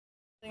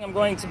I'm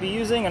going to be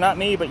using, and not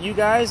me, but you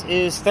guys,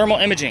 is thermal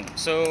imaging.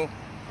 So, oh,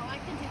 I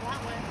can do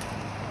that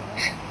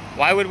one.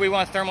 Why would we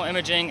want thermal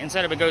imaging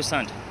instead of a ghost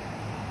hunt?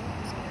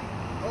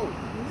 Oh,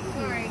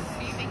 sorry.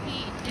 See the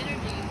heat,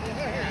 energy.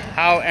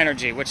 How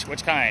energy? Which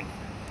kind?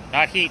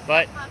 Not heat,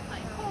 but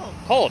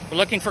cold. We're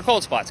looking for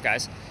cold spots,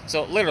 guys.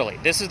 So literally,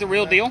 this is the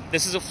real deal.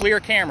 This is a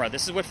FLIR camera.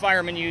 This is what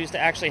firemen use to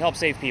actually help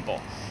save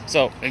people.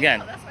 So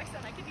again, that's why I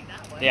said I could do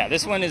that one. Yeah,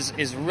 this one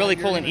is really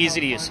cool and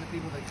easy to use.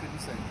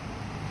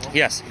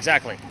 Yes,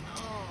 exactly.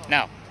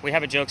 Now, we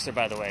have a jokester,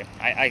 by the way.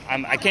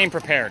 I came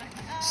prepared.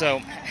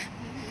 So,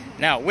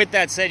 now, with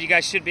that said, you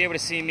guys should be able to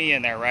see me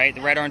in there, right?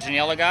 The red, orange, and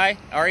yellow guy.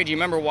 Ari, do you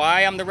remember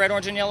why I'm the red,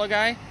 orange, and yellow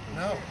guy?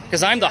 No.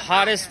 Because I'm the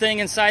hottest thing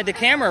inside the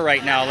camera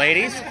right now,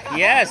 ladies.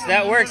 Yes,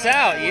 that works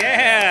out.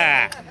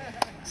 Yeah.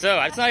 So,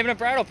 it's not even a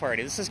bridal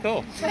party. This is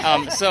cool.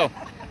 So,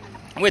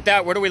 with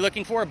that, what are we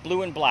looking for?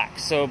 Blue and black.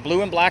 So,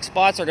 blue and black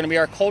spots are going to be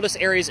our coldest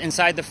areas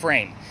inside the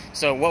frame.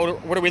 So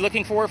what are we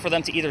looking for? For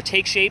them to either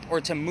take shape or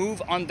to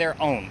move on their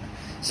own.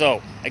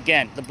 So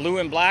again, the blue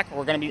and black,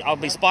 I'll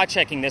be spot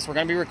checking this. We're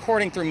going to be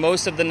recording through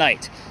most of the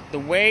night. The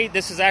way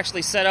this is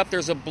actually set up,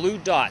 there's a blue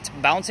dot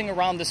bouncing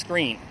around the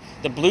screen.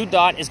 The blue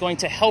dot is going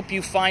to help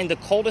you find the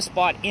coldest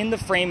spot in the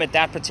frame at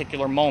that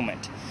particular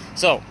moment.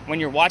 So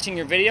when you're watching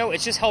your video,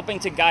 it's just helping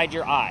to guide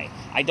your eye.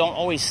 I don't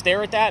always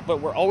stare at that,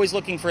 but we're always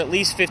looking for at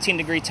least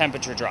 15-degree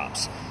temperature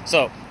drops.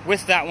 So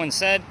with that one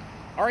said,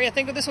 Ari, I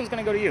think that this one's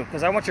going to go to you,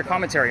 because I want your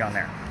commentary on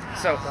there.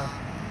 So,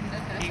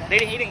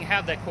 he didn't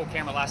have that cool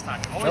camera last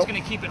time. You're always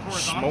going to keep it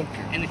horizontal,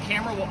 and the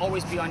camera will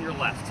always be on your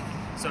left.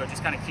 So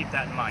just kind of keep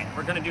that in mind.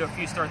 We're going to do a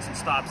few starts and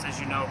stops, as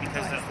you know,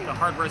 because the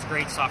hardware is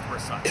great, software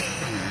sucks.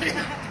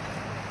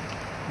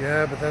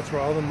 Yeah, but that's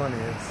where all the money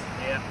is.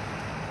 Yeah.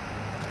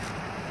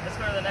 Let's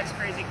go to the next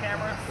crazy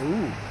camera.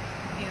 Ooh.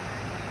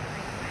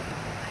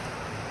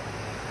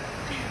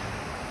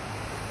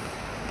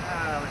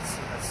 Let's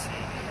see.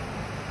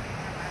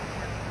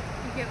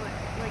 You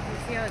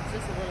see how it's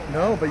just a little...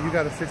 No, but you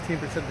got a 15%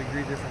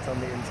 degree difference on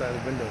the inside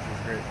of windows, which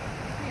is great.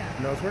 Yeah.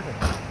 No, it's working.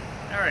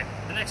 All right,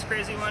 the next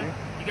crazy one.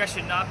 You guys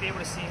should not be able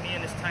to see me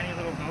in this tiny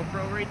little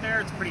GoPro right there.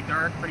 It's pretty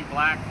dark, pretty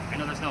black. I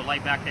know there's no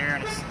light back there,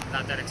 and it's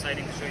not that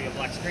exciting to show you a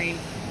black screen,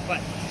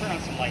 but turn on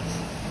some lights.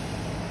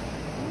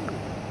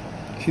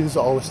 See, this is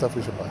all the stuff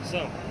we should buy.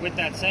 So, with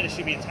that said, it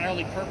should be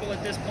entirely purple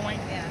at this point.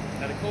 Yeah.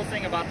 Now, the cool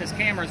thing about this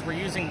camera is we're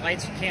using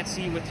lights you can't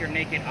see with your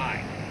naked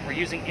eye. We're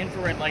using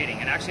infrared lighting,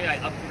 and actually I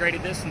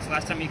upgraded this since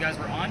last time you guys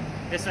were on.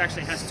 This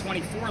actually has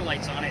 24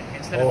 lights on it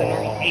instead of the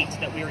normal 8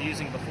 that we were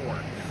using before.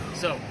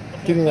 So, the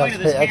whole point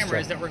of this camera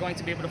is that we're going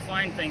to be able to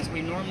find things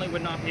we normally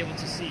would not be able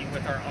to see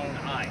with our own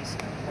eyes.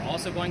 We're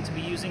also going to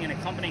be using an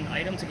accompanying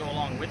item to go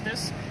along with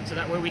this, so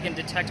that way we can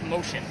detect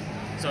motion.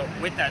 So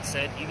with that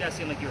said, you guys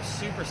seem like you're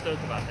super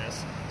stoked about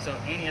this. So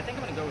Annie, I think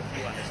I'm going to go with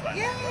you on this one.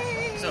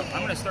 Yay! So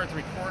I'm going to start the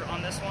record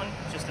on this one,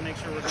 just to make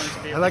sure we're going to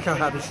be able I like to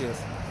how happy she is.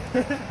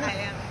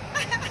 I am.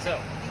 So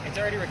it's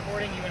already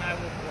recording. You and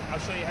I'll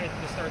show you how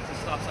to start and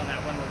stops on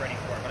that when we're ready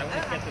for it. But I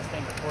want to get this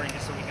thing recording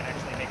just so we can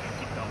actually make it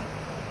keep going.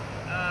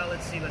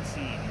 Let's see.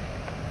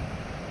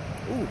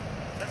 Ooh.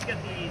 Let's get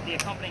the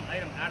accompanying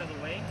item out of the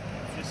way,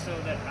 just so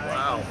that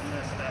I don't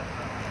miss that.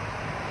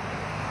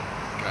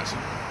 Gotcha.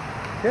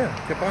 Yeah,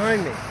 get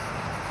behind me.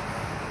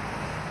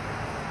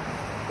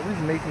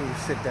 Nobody's making you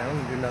sit down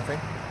and do nothing.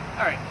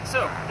 Alright,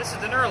 so this is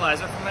the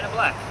neuralizer from Men in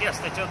Black. Yes,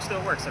 that joke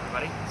still works,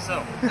 everybody.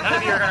 So, none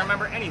of you are going to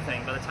remember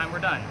anything by the time we're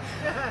done.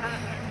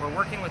 We're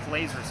working with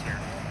lasers here.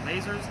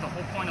 Lasers, the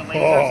whole point of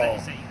lasers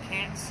is that you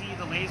can't see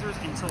the lasers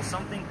until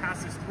something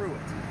passes through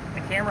it.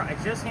 The camera I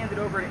just handed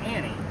over to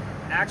Annie,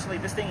 actually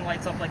this thing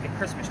lights up like a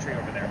Christmas tree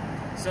over there.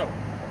 So,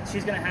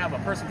 she's going to have a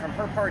person from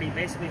her party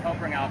basically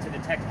helping out to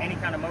detect any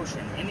kind of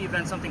motion. In the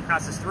event something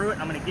passes through it,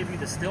 I'm going to give you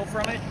the still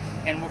from it,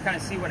 and we'll kind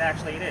of see what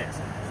actually it is.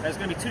 There's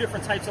going to be 2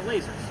 different types of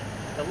lasers.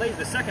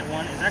 The second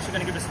one is actually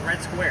going to give us red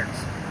squares.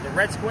 The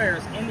red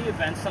squares, in the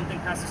event something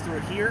passes through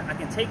it here, I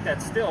can take that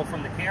still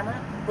from the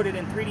camera, put it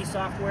in 3D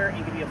software,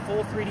 and give you a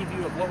full 3D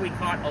view of what we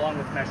caught along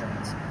with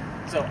measurements.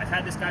 So I've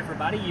had this guy for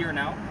about a year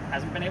now.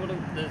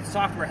 The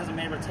software hasn't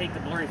been able to take the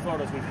blurry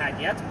photos we've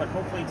had yet, but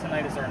hopefully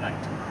tonight is our night.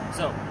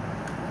 So,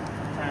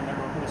 I'm trying to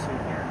remember who's who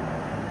here.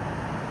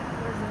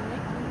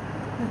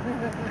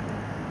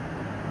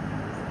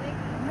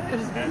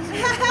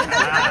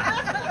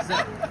 So,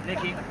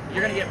 Nikki,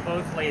 you're going to get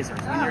both lasers.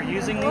 When you're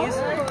using these,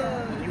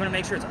 you want to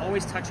make sure it's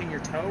always touching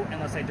your toe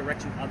unless I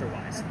direct you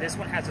otherwise. This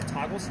one has a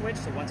toggle switch,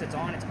 so once it's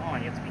on, it's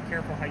on. You have to be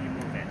careful how you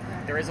move it.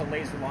 There is a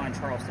laser law in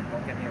Charleston.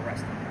 Don't get me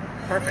arrested.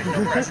 Perfect,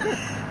 no pressure.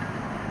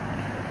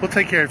 We'll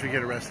take care if you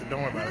get arrested.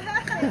 Don't worry about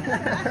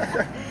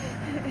it.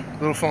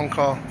 Little phone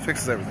call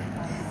fixes everything.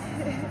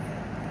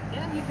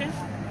 Yeah, you can.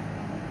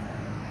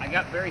 I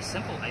got very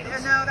simple items. Yeah,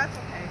 no, that's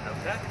okay.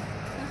 Okay.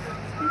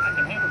 I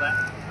can handle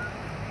that.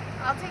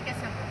 I'll take a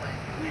simple one.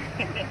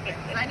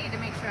 I need to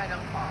make sure I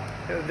don't fall.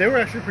 They were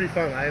actually pretty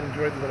fun. I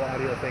enjoyed the little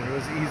audio thing. It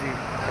was easy.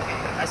 Okay.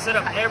 I set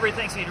up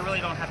everything so you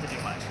really don't have to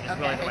do much. It's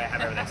really the way I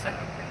have everything set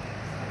up.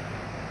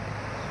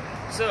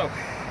 So,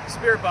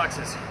 spirit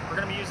boxes. We're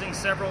going to be using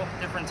several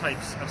different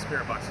types of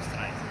spirit boxes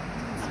tonight.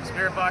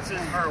 Spirit boxes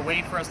are a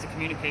way for us to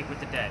communicate with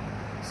the dead.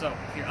 So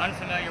if you're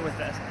unfamiliar with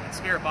the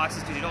spirit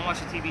boxes because you don't watch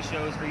the TV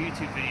shows or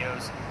YouTube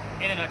videos,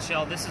 in a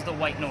nutshell, this is the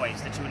white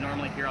noise that you would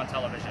normally hear on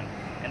television.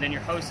 And then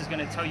your host is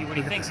going to tell you what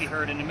he thinks he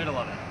heard in the middle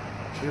of it.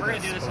 We're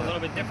going to do this a little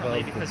bit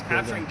differently because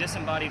capturing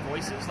disembodied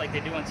voices like they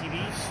do on TV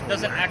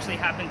doesn't actually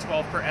happen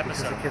 12 per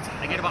episode.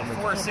 They get about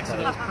 4 or 6 of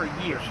those per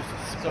year.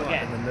 So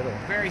again,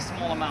 very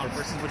small amount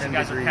versus what you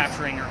guys are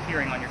capturing or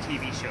hearing on your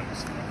TV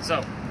shows.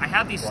 So I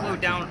have these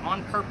slowed down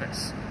on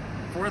purpose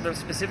for the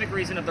specific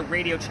reason of the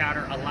radio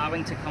chatter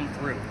allowing to come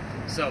through.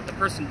 So the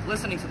person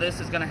listening to this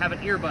is going to have an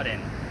earbud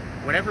in.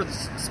 Whatever the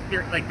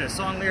spirit, like the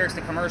song lyrics,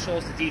 the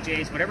commercials, the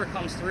DJs, whatever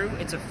comes through,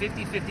 it's a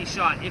 50-50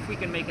 shot if we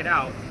can make it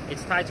out.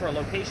 It's tied to our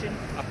location,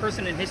 a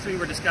person in history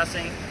we're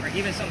discussing, or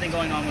even something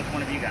going on with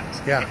one of you guys.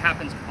 Yeah. It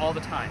happens all the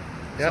time.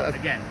 Yeah. So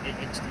again, it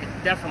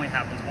definitely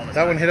happens all the time.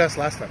 That one hit us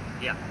last time.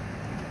 Yeah.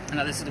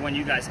 Now this is the one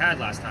you guys had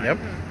last time.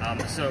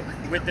 Yep. So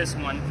with this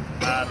one,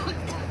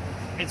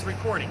 it's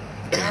recording.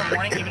 Tomorrow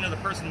morning, even though the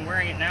person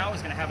wearing it now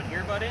is going to have an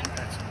earbud in,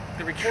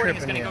 the recording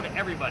is going to go to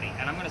everybody,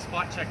 and I'm going to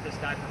spot check this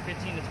guy for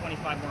 15 to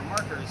 25 more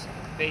markers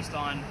based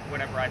on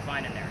whatever I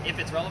find in there. If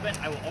it's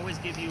relevant, I will always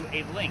give you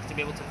a link to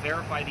be able to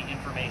verify the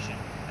information.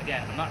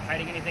 Again, I'm not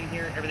hiding anything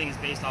here. Everything is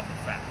based off of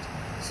fact.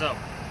 So,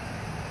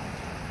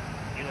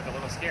 you look a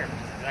little scared,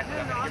 which is exactly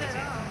what I'm going to give it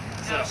to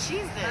you. So,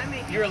 she's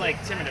the... You're like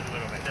timid a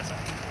little bit, that's all.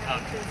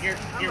 I'm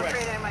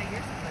afraid I might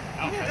hear something.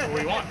 Oh, that's what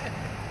we want.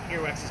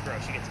 Earwax is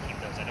gross. You get to keep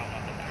those. I don't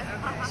want them back.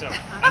 So,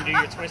 under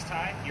your twist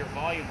tie, your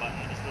volume button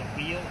is the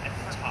wheel at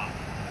the top.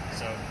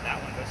 So, that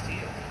one goes to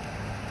you.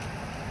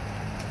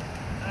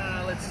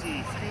 Let's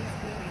see. Space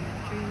between the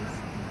trees.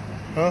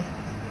 Huh?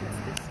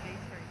 It's this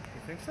space right there.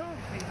 You think so?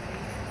 Big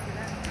space. See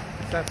that?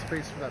 It's that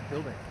space for that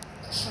building.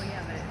 Oh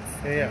yeah, but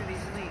it's Yeah.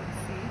 these leaves,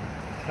 see?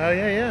 Oh,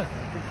 yeah.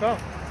 Good call.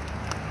 This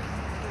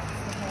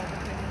is the hole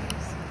that they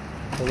use.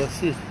 Well, let's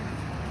see. See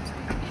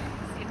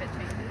if it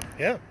changes.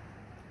 Yeah.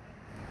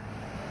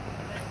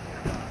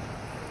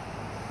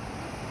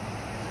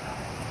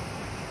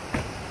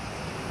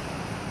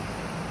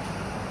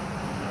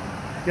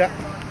 Yeah.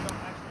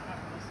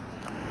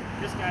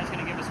 This guy's going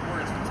to give us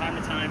words from time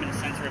to time in the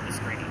center of the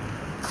screen.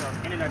 So,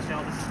 in a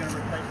nutshell, this is going to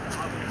replace the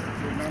obvious that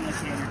you would normally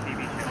see on your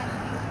TV show.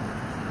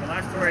 The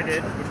last tour I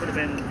did, which would have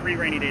been 3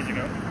 rainy days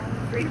ago,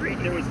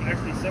 there was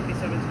actually 77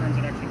 terms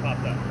that actually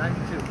popped up.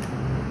 92.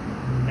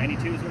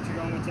 92 is what you're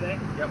going with today?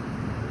 Yep.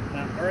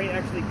 Now, Ari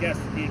actually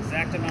guessed the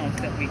exact amount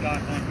that we got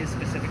on his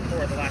specific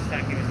tour the last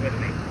time he was with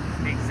me.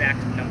 The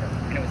exact number.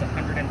 And it was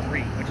 103,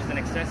 which is an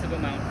excessive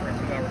amount for a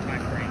 2-hour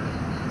time frame.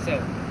 So,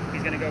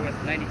 he's going to go with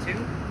 92.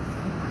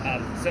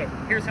 So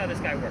here's how this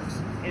guy works.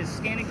 It is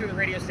scanning through the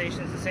radio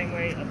stations the same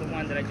way of the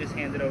one that I just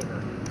handed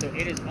over. So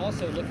it is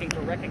also looking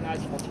for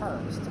recognizable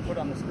terms to put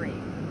on the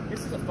screen.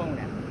 This is a phone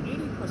app.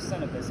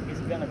 80% of this is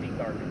going to be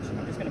garbage.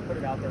 I'm just going to put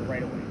it out there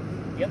right away.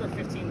 The other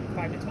 5 to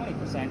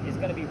 20% is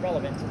going to be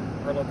relevant to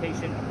our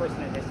location, a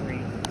person in history,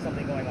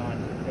 something going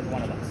on with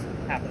one of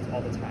us. Happens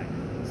all the time.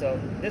 So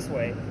this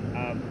way,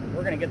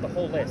 we're going to get the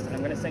whole list, and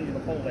I'm going to send you the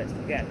whole list.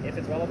 Again, if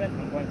it's relevant,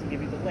 I'm going to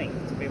give you the link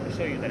to be able to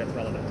show you that it's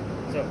relevant.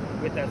 So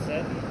with that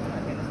said, I'm going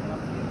to hand this one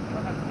up to you. You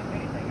don't have to do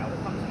anything. I will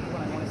come to you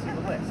when I want to see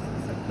the list.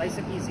 Nice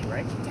and easy,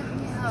 right?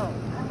 No.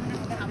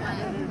 A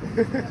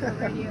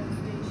radio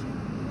station.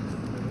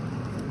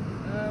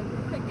 I'm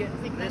going to get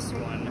this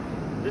one.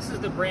 This is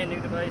the brand new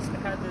device.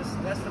 I've had this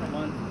less than a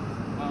month.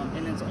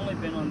 And it's only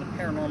been on the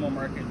paranormal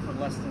market for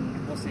less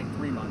than, we'll say,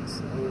 3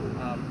 months.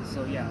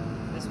 So yeah,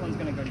 this one's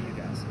going to go to you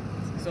guys.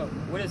 So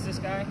what is this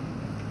guy?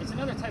 It's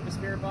another type of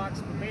spirit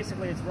box, but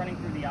basically it's running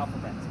through the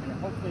alphabet. And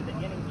hopefully the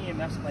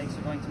EMF spikes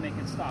are going to make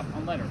it stop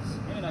on letters.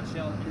 In a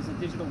nutshell, it is a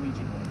digital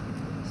Ouija board.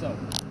 So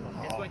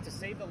it's going to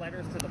save the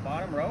letters to the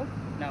bottom row.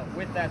 Now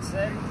with that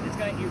said, it's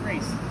going to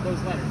erase those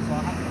letters. So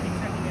I'll have to keep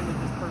checking in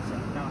with this person.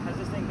 Now has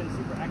this thing been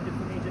super active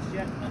for me just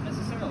yet? Not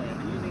necessarily. I've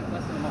been using it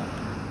less than a month.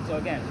 So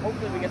again,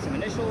 hopefully we get some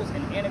initials,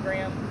 an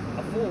anagram,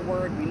 a full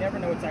word. We never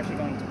know what's actually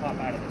going to pop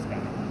out of this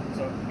guy.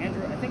 So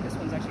Andrew, I think this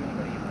one's actually going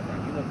to go to you, my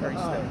friend. You look very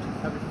stoked.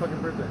 Happy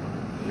fucking birthday.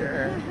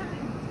 Yeah.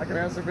 I can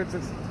ask if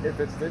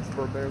it's Nick's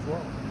birthday as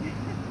well.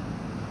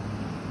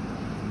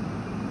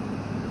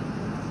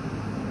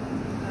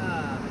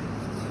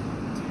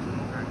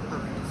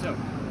 So,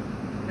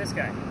 this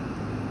guy,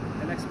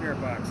 the next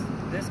spirit box,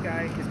 this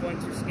guy is going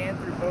to scan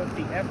through both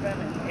the FM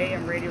and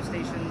AM radio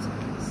stations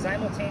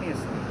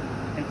simultaneously.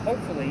 And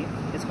hopefully,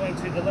 it's going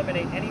to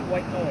eliminate any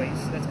white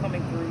noise that's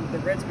coming through the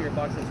red spirit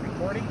box that's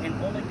recording and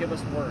only give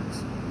us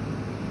words.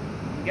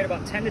 You get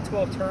about 10 to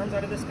 12 terms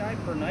out of this guy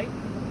per night,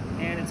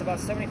 and it's about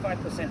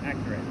 75%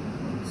 accurate.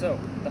 So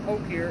the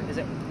hope here is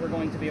that we're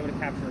going to be able to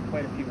capture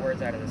quite a few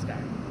words out of this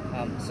guy.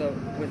 So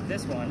with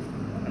this one,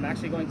 I'm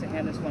actually going to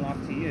hand this one off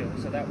to you,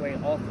 so that way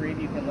all 3 of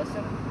you can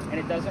listen, and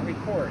it doesn't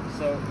record.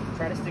 So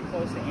try to stick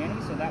close to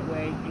Annie, so that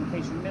way, in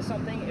case you miss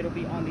something, it'll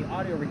be on the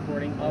audio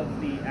recording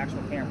of the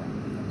actual camera.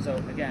 So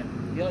again,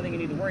 the only thing you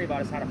need to worry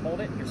about is how to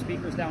hold it. Your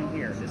speaker's down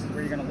here. This is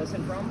where you're going to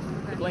listen from.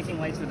 The blinking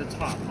lights are the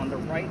top. On the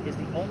right is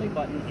the only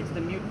button. It's the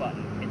mute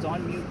button. It's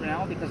on mute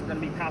now because we're going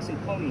to be passing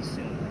ponies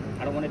soon.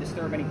 I don't want to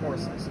disturb any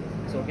horses.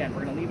 So again,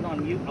 we're going to leave it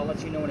on mute. I'll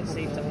let you know when it's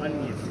safe to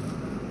unmute.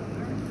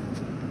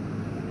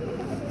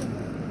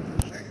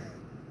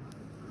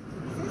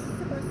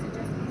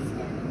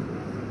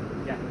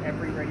 Yeah,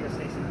 every radio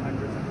station,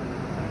 hundreds and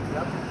hundreds of times.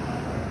 Yep.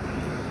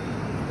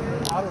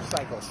 Auto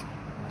cycles.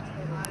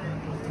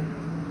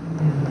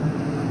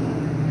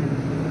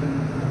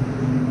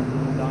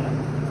 Donna?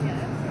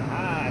 Yes.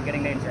 Ah,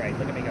 getting names right.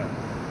 Look at me go.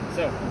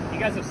 So, you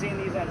guys have seen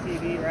these on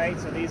TV, right?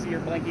 So these are your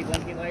blinky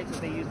lights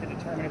that they use to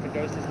determine if a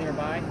ghost is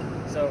nearby.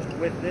 So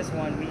with this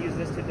one, we use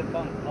this to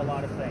debunk a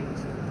lot of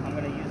things. I'm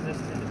going to use this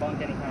to debunk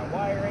any kind of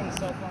wiring,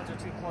 cell phones are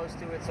too close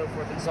to it, so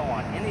forth and so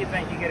on. In the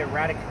event you get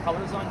erratic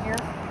colors on here,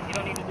 you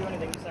don't need to do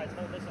anything besides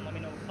hold this and let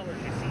me know what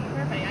colors you see.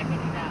 Perfect, I can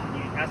do that.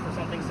 You ask for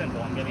something simple.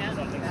 I'm giving you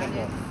something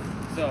simple.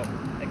 So,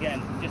 again,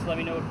 just let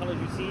me know what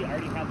colors you see. I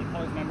already have the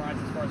colors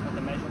memorized as far as what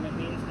the measurement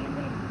means, and I'm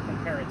going to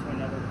compare it to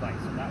another device.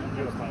 So that one's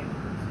beautiful.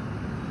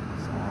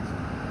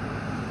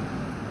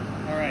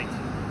 All right,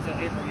 so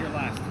April, you're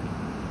last.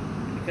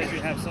 Because you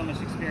have so much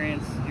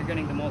experience, you're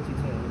getting the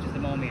multi-tool, which is the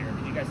millimeter.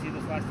 Did you guys see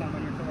this last time on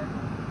your tour?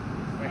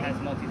 Where it has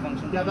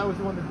multi-function? Yeah, that was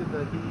the one that did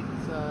the heat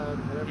and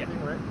everything,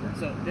 Yeah. right?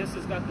 Yeah. So this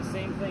has got the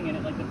same thing in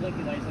it, like the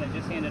blinky lights that I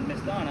just handed Miss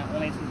Donna,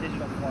 only it's in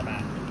digital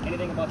format.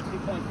 Anything above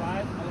 2.5,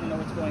 I want to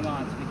know what's going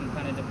on so we can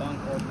kind of debunk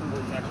or prove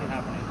what's actually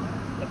happening.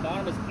 The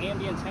bottom is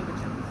ambient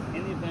temperature.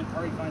 In the event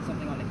Ari finds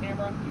something on the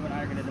camera, you and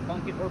I are going to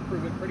debunk it or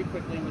prove it pretty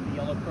quickly with the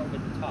yellow probe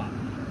at the top.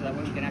 So that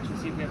way we can actually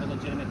see if we have a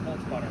legitimate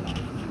cold spot or not.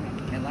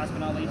 And last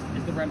but not least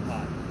is the REM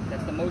pod.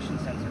 That's the motion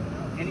sensor.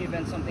 In the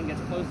event something gets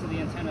close to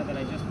the antenna that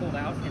I just pulled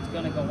out, it's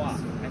going to go off.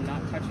 I'm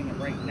not touching it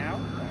right now.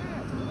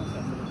 It's a little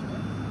sensitive to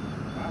it.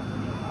 Wow, it's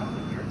getting hot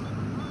in here.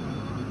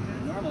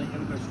 Normally it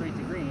would go straight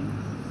to green.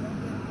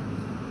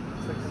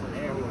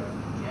 There we go.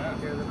 Yeah.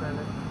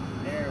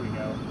 There we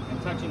go. I'm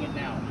touching it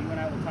now. You and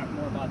I will talk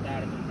more about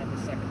that at the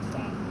second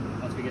stop,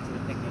 once we get to the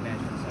picnic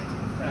management site.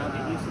 But I'll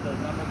get used to those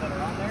numbers that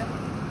are on there.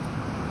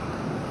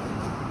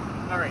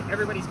 All right,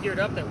 everybody's geared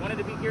up that wanted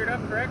to be geared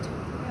up, correct? All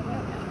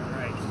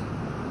right.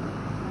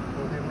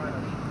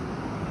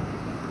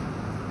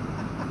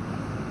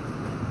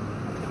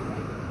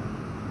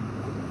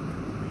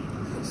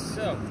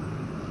 So,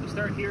 we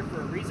start here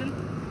for a reason.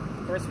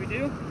 Of course we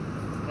do.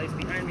 The place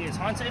behind me is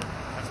haunted.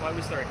 That's why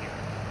we start here.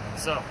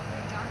 So,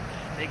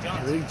 Big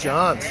John's. Big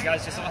John's. You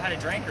guys just all had a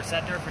drink or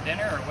sat there for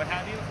dinner or what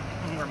have you,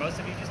 where most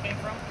of you just came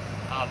from.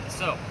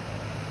 So,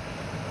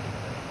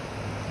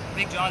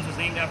 Big John's was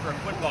named after a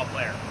football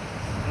player.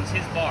 It was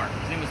his bar.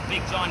 His name was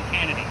Big John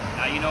Kennedy.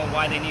 Now you know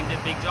why they named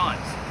it Big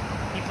John's.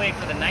 He played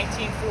for the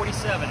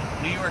 1947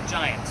 New York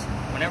Giants.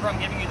 Whenever I'm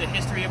giving you the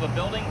history of a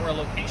building or a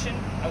location,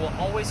 I will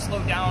always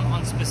slow down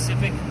on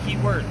specific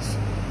keywords.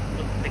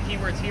 The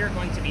keywords here are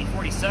going to be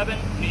 47,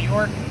 New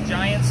York,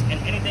 Giants, and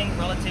anything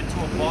relative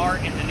to a bar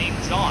and the name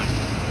John.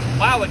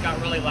 Wow, it got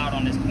really loud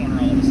on this corner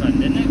all of a sudden,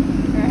 didn't it?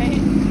 Right?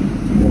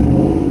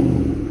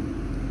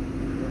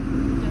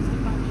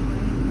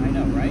 I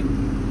know, right?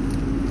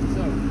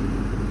 So,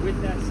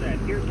 with that said,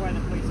 here's why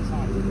the place is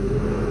haunted.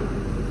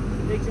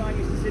 Big John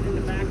used to sit in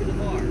the back of the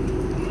bar on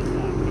this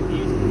side. He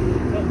used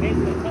to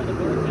basically tell the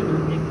bartender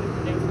if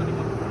they was coming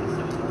up from the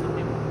 7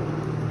 table.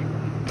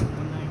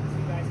 One night,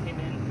 two guys came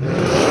in.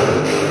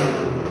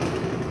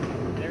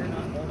 They're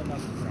not old enough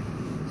to drink.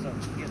 So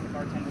he has the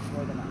bartender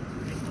throw them out.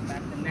 They come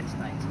back the next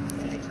night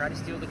and they try to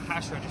steal the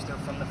cash register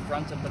from the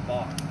front of the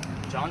bar.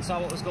 John saw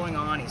what was going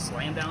on. He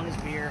slammed down his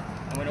beer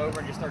and went over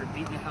and just started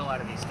beating the hell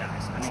out of these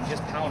guys. I mean,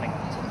 just pounding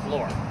them to the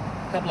floor.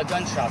 A couple of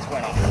gunshots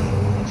went off.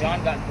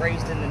 John got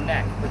grazed in the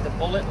neck, but the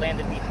bullet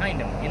landed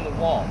behind him in the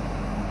wall.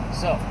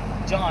 So,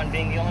 John,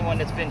 being the only one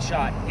that's been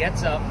shot,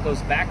 gets up,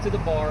 goes back to the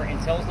bar,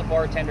 and tells the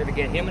bartender to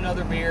get him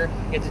another beer,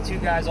 get the two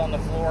guys on the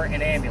floor,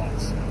 and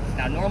ambulance.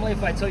 Now, normally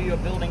if I tell you a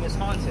building is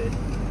haunted,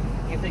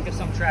 you think of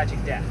some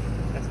tragic death.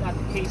 That's not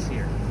the case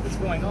here. What's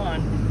going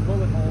on, the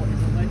bullet hole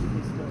is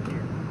allegedly still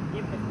here.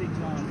 Even if Big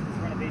John, this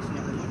renovation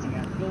that we're looking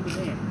at, filled it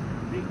in,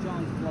 Big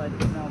John's blood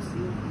is now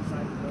sealed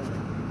inside the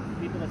building.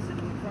 People that sit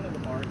in the front of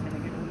the bar tend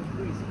to get a little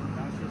queasy,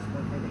 nauseous,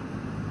 or headache,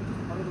 which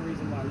is part of the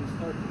reason why we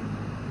start here.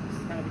 This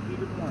is kind of a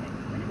heated morning.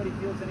 If anybody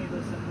feels any of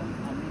those symptoms,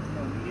 I'll need to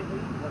know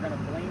immediately. We're going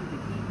to blame the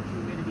heat and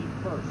humidity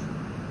first.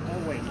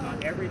 Always. Not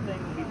everything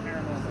will be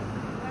paranormal.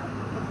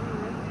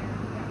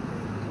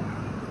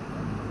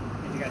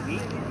 Did you guys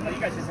eat? Oh, you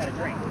guys just had a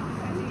drink.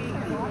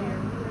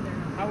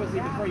 How was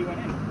it before you went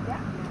in?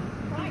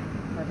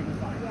 Perfectly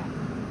fine.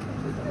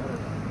 What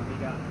do you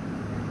got?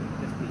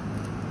 Just beat.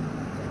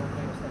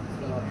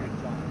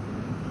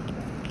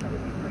 That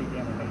would be pretty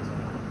damn amazing.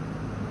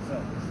 So,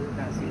 we're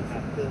kind of see what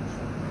happens.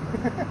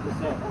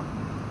 So,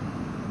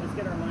 let's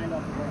get our mind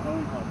off of our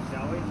own health,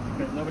 shall we?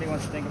 Because nobody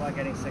wants to think about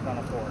getting sick on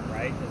a fort,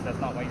 right? Because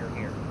that's not why you're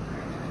here.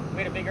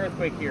 We had a big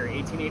earthquake here,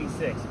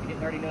 1886. If you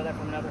didn't already know that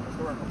from another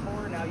historical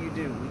tour, now you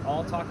do. We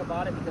all talk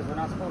about it because we're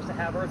not supposed to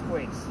have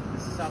earthquakes.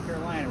 This is South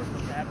Carolina. We're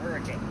supposed to have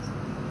hurricanes.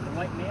 The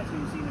white mantle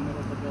you see in the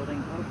middle of the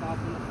building broke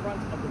off in the front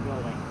of the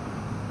building.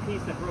 The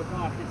piece that broke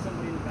off hit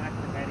somebody in the back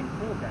of the head and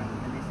killed them.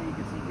 And they say you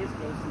can see his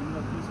ghost in the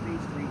middle of East Main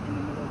Street in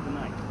the middle of the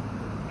night.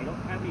 I don't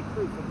have any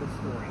proof of the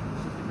story.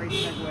 It's just a great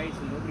segue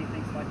so nobody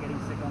thinks about getting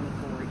sick on the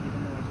tour, even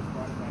though I just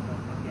brought it back up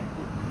again.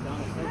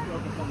 Donna, so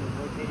focus on the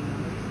rotating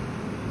numbers.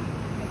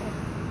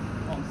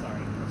 Oh, I'm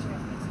sorry.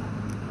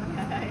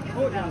 I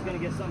told you I was going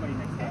to get somebody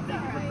next time.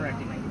 Thank you for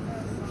correcting me.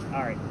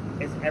 All right.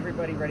 Is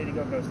everybody ready to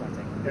go ghost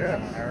hunting? Yeah.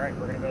 All right.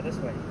 We're going to go this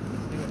way.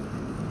 Let's do it.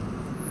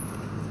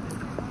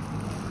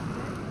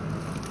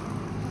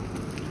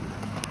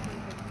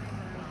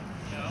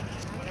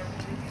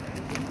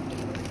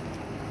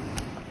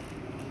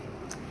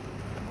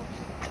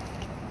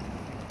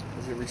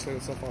 Does it reset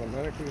itself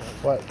automatically?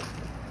 What?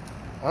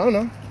 I don't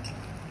know.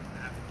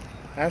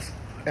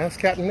 Ask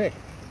Captain Nick.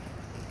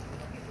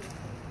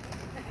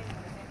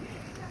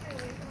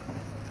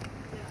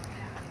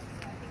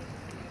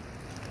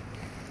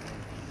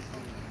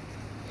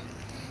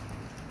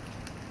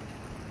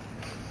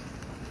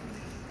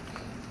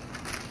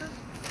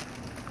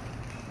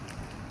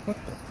 What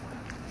the?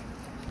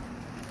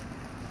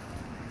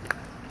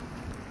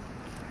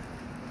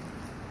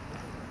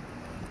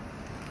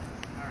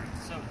 Alright,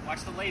 so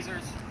watch the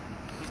lasers.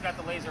 Who's got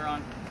the laser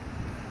on?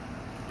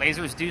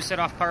 Lasers do set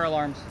off car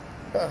alarms.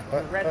 The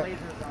red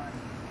laser's on.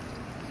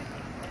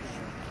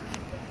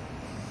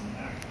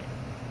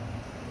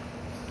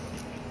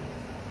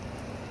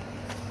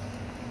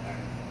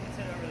 Alright, let's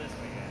head over this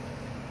way, guys.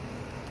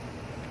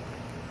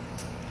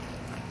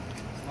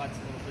 This lot's a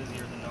little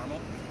busier than normal.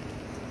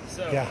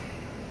 So, Yeah.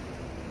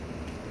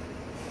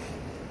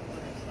 we're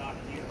going to stop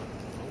here.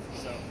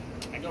 So,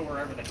 I go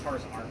wherever the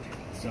cars aren't.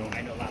 So,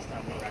 I know last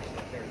time we were actually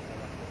up there.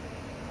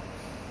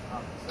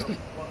 So,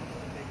 welcome to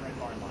the big red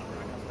barn lot. We're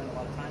not going to spend a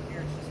lot of time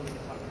here. It's just so we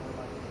can talk more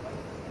about the device.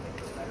 I think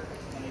it's a better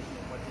explanation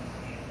of what's in the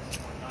hands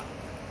or not.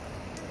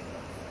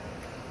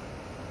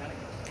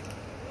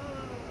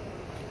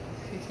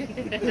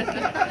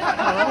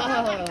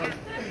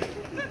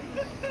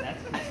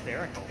 That's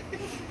hysterical.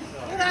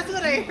 Well, that's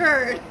what I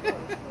heard. The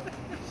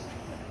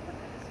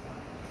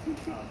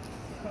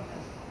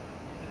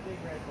big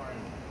red barn.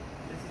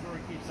 This is where we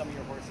keep some of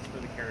your horses for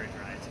the carriage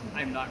rides.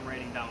 I'm not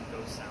writing down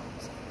ghost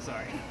sounds.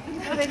 Sorry.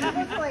 Are they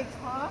supposed to like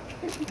talk?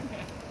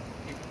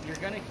 You're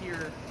gonna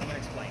hear. I'm gonna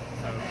explain.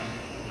 So,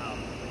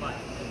 but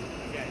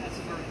yeah, this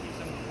is where we keep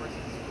some of the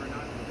horses. We're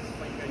not. This is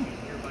why you guys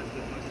use earbuds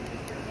with most of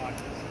these ear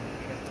boxes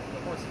because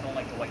the horses don't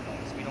like the white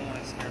noise. We don't want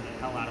to scare the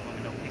hell out of them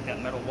and they'll pick that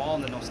metal wall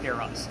and then they'll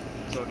scare us.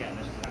 So again,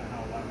 this is kind of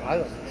how a lot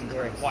of it's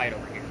very quiet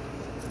over here.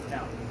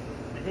 Now,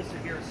 the history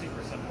here is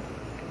super simple.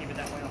 I keep it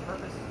that way on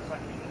purpose so I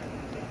can use it as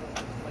an example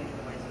to explain the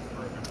devices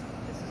further.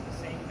 This is the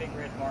same big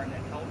red barn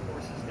that held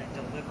horses that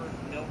delivered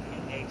milk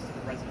and eggs to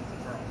the residents of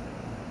Charleston.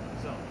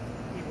 So,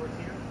 keywords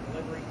here: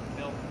 delivery,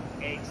 milk,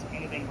 eggs,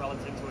 anything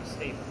relative to a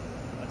stable.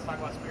 Let's talk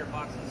about spirit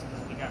boxes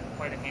because we got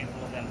quite a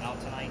handful of them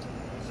out tonight.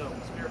 So,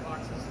 spirit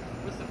boxes.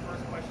 What's the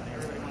first question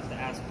everybody wants to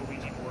ask a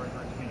Ouija board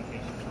or a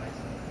communication device?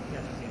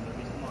 You have to see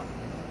movies. Come on.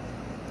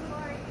 Who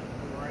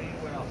are you?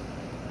 What else?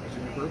 Is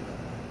it your group?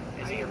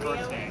 Is it your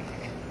birthday?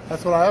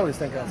 That's what I always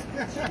think of.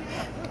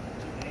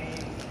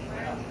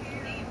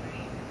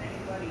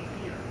 Anybody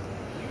here?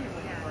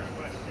 Usually the first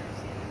question is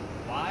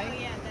why? Oh,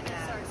 yeah, then it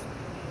starts.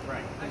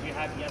 Right, because you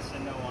have yes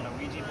and no on a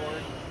Ouija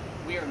board.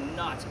 We are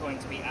not going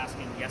to be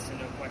asking yes and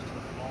no questions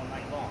all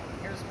night long.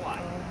 Here's why.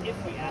 If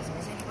we ask,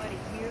 is anybody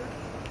here?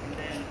 And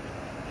then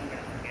I'm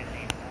going to forget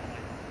names all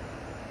night.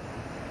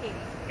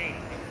 Katie.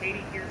 If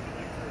Katie hears the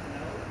answer is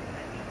no,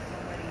 that means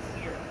somebody's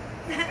here.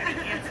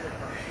 Somebody answered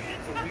her.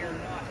 So we are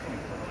not going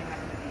to really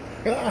have to be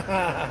here.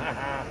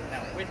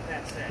 Now, with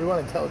that said, We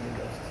want intelligent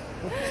ghosts.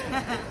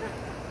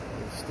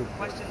 Stupid.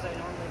 questions I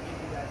normally give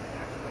you guys are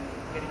actually when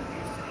you're getting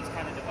used to these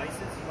kind of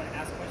devices, you want to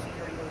ask questions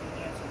you already know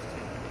the answers to.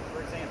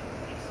 For example,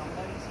 if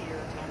somebody's here,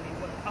 tell me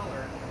what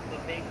color the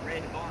big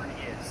red barn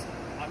is.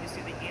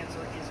 Obviously the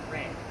answer is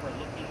red for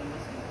looking and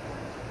listening for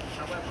it.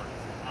 However,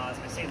 I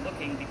say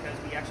looking because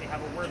we actually have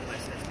a word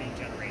list that's being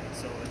generated.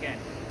 So again,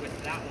 with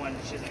that one,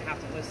 she doesn't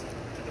have to listen.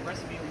 But the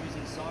rest of you are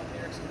using song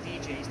lyrics and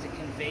DJs to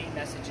convey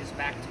messages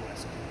back to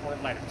us, or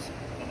letters.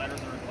 The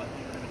letters are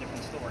a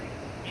different story.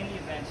 In the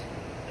event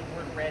the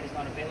word red is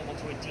not available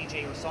to a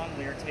DJ or song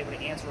lyric to be able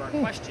to answer our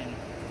question,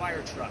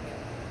 fire truck,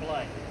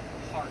 blood,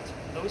 heart,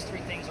 those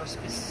three things are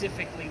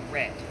specifically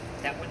red.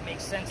 That would make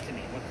sense to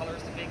me. What color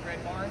is the big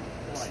red barn?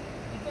 Blood.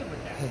 I'm good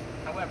with that.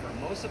 However,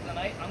 most of the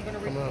night, I'm going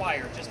to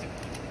require, just to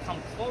come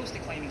close to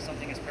claiming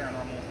something as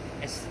paranormal,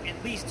 as at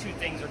least two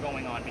things are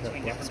going on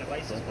between different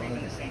devices or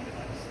even the same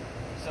device.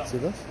 So, See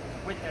this?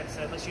 with that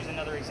said, let's use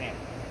another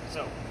example.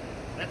 So,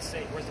 let's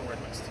say, where's the word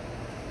list?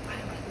 Why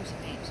am I losing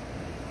names?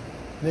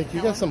 Nick,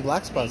 you got some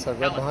black spots like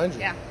right Ellen. behind you.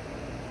 Yeah.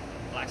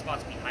 Black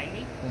spots behind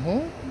me?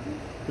 Mm-hmm.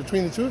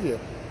 Between the two of you.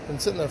 Been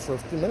sitting there for a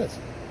few minutes.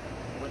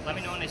 Let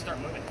me know when they start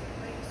moving.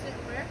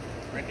 Where?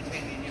 Right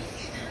between me and you.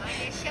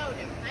 I just showed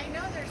him. I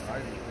know there's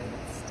somebody, but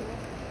it's still.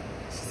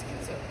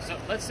 So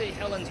let's say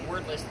Helen's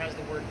word list has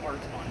the word art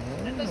on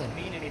it. That doesn't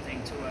mean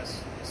anything to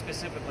us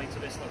specifically to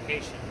this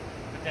location.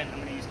 But then I'm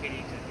going to use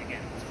Katie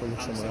again. Let's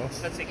look somewhere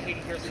else. Let's say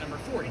Katie here's the number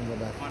 40 And go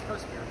back. on her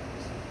spirit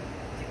box.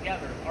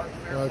 Together, Art it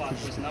could Faircloth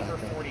just was be number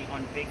back up. 40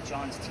 on Big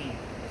John's team.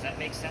 Does that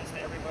make sense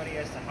to everybody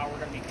as to how we're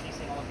going to be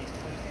piecing all of these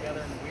clues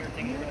together and the weird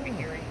things you're going to be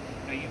hearing?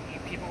 You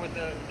people with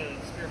the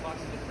spirit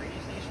boxes with the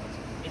radio stations,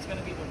 it's going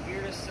to be the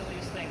weirdest,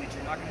 silliest thing that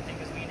you're not going to think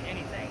is mean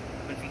anything.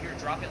 But if you hear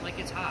drop it like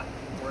it's hot,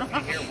 or if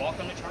you hear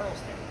welcome to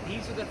Charleston,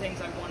 these are the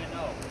things I want to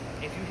know.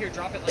 If you hear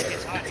drop it like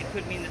it's hot, it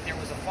could mean that there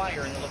was a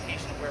fire in the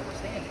location of where we're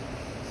standing.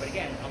 But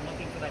again, I'm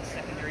looking for that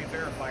secondary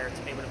verifier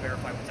to be able to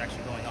verify what's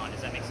actually going on.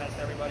 Does that make sense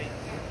to everybody?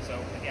 So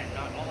again,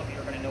 not all of you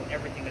are going to know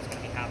everything that's going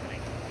to be happening.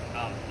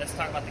 Let's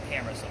talk about the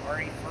camera. So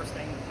Ari, first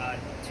thing,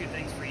 2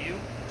 things for you.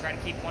 Try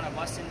to keep one of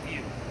us in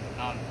view.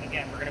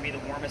 Again, we're going to be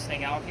the warmest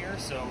thing out here,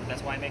 so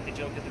that's why I make the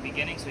joke at the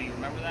beginning, so you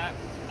remember that.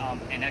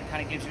 And that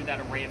kind of gives you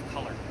that array of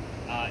color.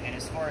 And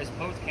as far as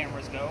both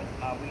cameras go,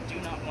 we do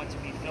not want to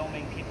be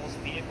filming people's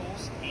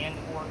vehicles and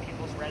or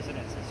people's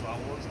residences. So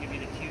I'll always give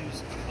you the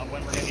cues of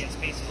when we're going to be in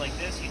spaces like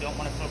this. You don't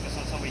want to focus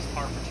on somebody's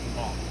car for too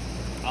long.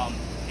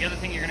 The other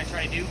thing you're going to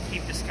try to do,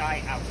 keep the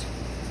sky out.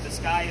 The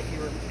sky,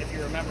 if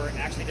you remember,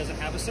 actually doesn't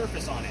have a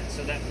surface on it.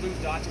 So that blue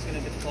dot is going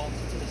to default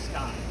to the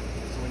sky.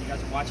 So when you guys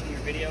are watching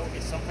your video,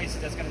 in some places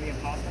that's going to be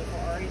impossible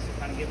for Ari, so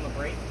kind of give him a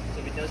break.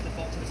 So if it does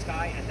default to the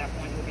sky, at that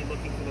point we'll be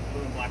looking for the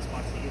blue and black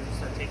spots to either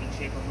start taking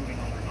shape or moving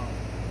on their own.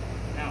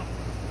 Now,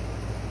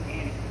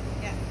 Annie,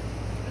 Yeah.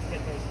 let's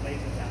get those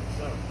lasers out.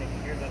 So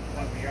here's that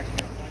point where you're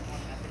actually going to point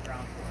one at the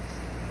ground force,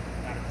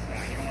 not at the sky.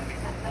 You don't want to be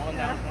falling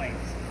down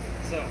planes.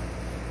 So,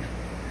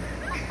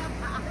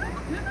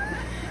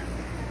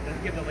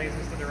 let's give the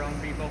lasers to their own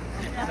people.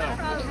 So,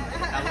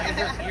 now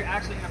lasers, you're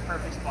actually in a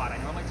perfect spot. I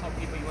normally tell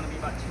people you want to be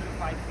about 2 to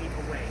 5 feet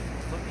away,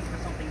 looking for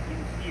something in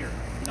here,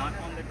 not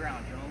on the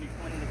ground. You're only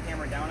pointing the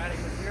camera down at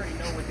it because we already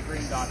know what the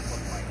green dots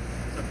look like.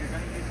 So if you're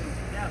going to use them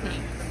together,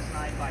 use them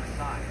side by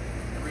side.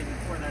 The reason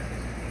for that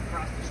is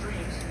across the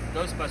streams,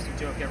 Ghostbuster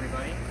joke,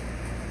 everybody,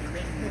 you're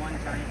making one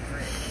giant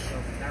grid. So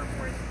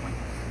therefore it's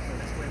pointless. So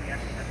this way we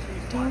actually have 2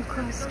 spots. Don't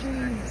cross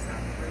streams.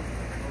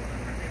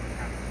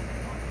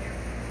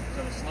 So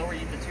the slower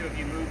the 2 of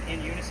you move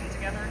in unison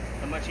together,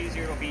 the much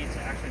easier it'll be to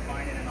actually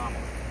find an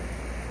anomaly.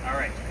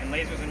 Alright, and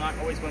lasers are not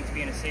always going to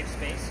be in a safe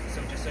space,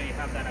 so just so you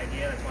have that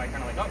idea, that's why I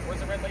kind of like, oh, where's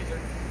the red laser?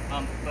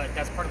 But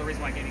that's part of the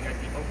reason why I gave you guys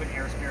the open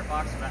air spirit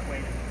box, so that way,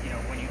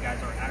 when you guys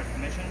are out of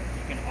commission,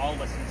 you can all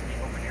listen to the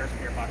open air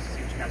spirit box to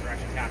see what you guys are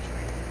actually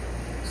capturing.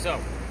 So,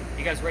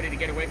 you guys ready to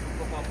get away from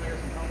football players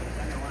and helmets?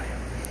 I know I am.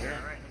 Yeah.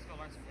 Alright, let's go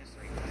learn some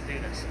history. Let's do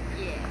this.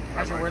 Yeah.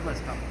 How's your word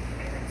list coming?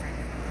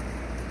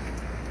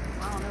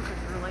 I don't know if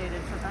it's related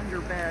to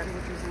underbed,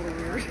 which is a little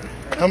weird.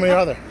 How many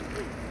are there?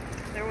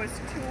 There was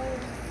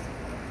tools,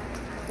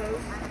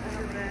 both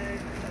underbed,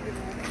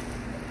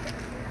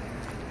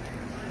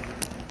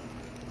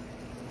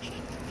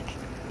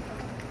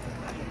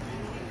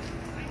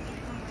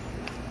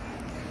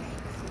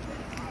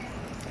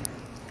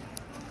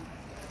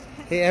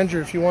 Hey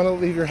Andrew, if you want to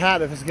leave your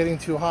hat, if it's getting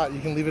too hot, you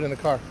can leave it in the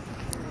car.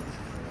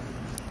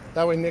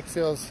 That way Nick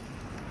feels,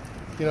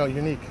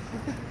 unique.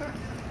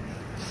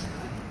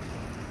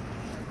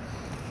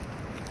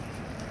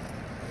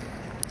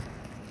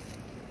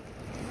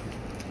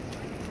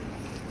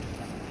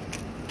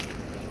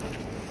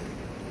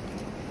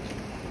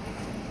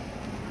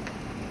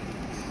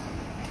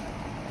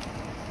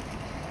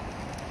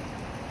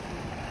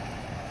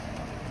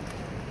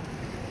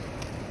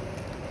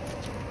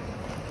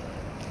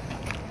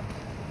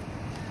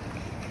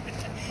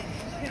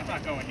 I'm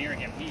not going near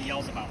him. He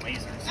yells about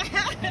lasers.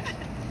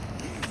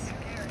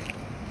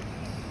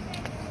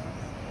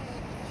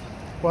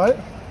 What?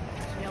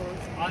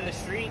 On the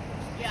street,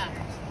 Yeah.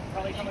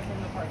 probably coming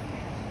from the parking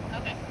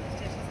lot. Okay.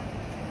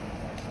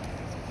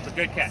 It's a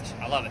good catch.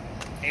 I love it.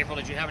 April,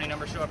 did you have any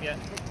numbers show up yet?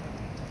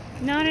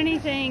 Not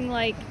anything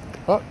like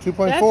Oh, that.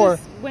 2.4.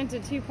 Just went to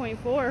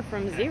 2.4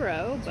 from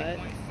 0, but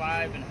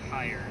 2.5 and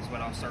higher is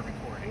when I'll start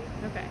recording.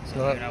 okay.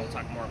 So you and I will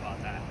talk more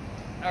about that.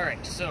 All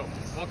right, so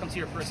welcome to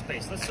your first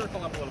space. Let's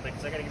circle up a little bit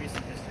because I got to give you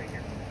some history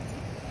here.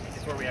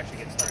 It's where we actually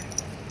get started.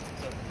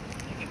 So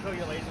you can kill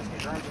your lasers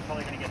because your arms are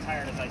probably going to get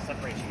tired as I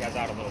separate you guys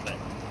out a little bit.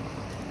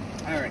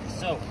 All right,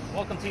 so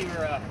welcome to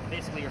your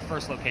basically your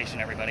first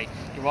location, everybody.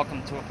 You're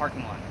welcome to a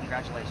parking lot.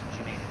 Congratulations,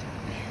 you made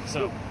it.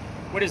 So,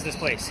 what is this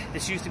place?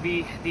 This used to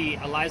be the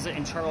Eliza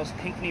and Charles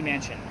Pinckney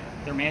mansion.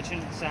 Their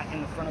mansion sat in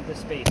the front of this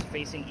space,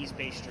 facing East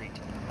Bay Street.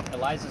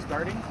 Eliza's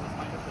garden was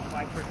lined up with a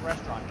 5-brick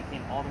restaurant that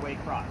came all the way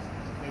across.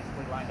 It's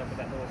basically lined up with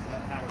that little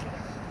cement pad over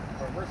there.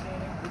 Where we're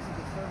standing, this is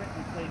the servant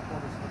and slave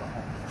quarters for the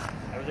home.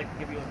 I would like to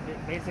give you a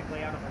basic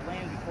layout of the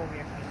land before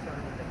we actually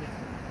started with the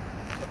history.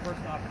 So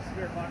first off, the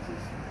spirit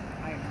boxes.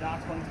 I am not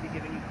going to be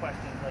giving you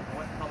questions like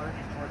what color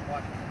is George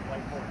Washington's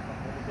whiteboard from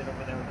what we did over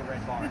there with the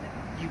red barn.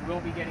 You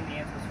will be getting the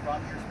answers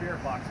from your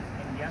spirit boxes,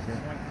 and yes, it's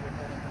going to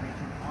withhold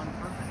information on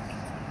purpose.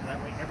 So that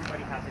way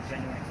everybody has a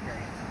genuine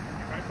experience.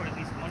 Try to put at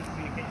least one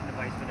communication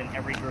device within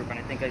every group, and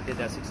I think I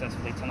did that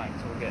successfully tonight,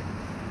 so we're good.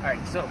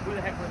 Alright, so who the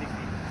heck were these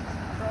people?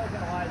 Charles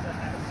and Eliza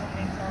had a son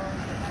named Charles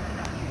and had a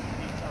nephew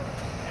named Charles.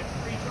 That's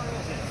 3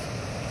 Charleses.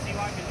 You see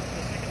why I'm looking for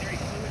the secondary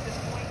clue at this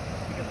point?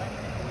 Because I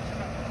need to know which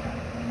Charles is that.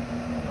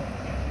 So,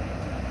 yeah.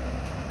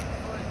 As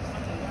far as the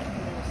sons and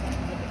nephew, they were sons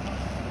of the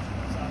Constitution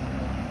of South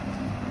Carolina.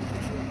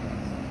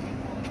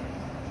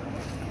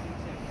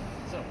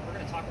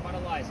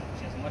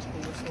 much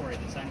cooler story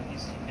than signing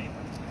pieces of paper.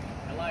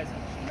 Eliza,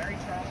 she married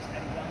Charles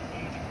at a young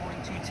age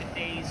according to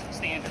today's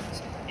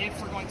standards. If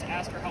we're going to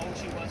ask her how old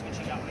she was when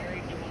she got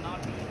married, it will not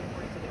be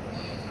according to the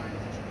colonial times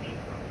that she came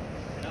from.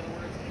 In other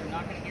words, you're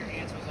not going to hear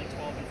answers like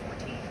 12 and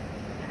 14.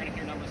 You're going to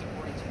hear numbers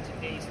according to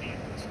today's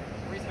standards.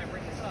 The reason I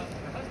bring this up,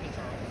 her husband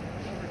Charles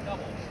was over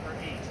double her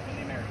age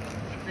when they married.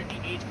 A creepy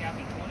age gap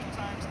in colonial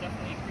times,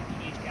 definitely a creepy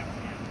age gap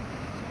now.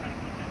 So kind of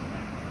keep that in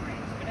mind.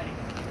 But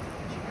anyway,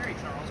 she married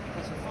Charles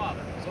because her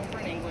father was over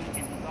in England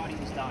and he thought he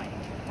was dying.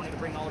 He wanted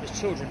to bring all of his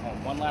children home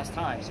one last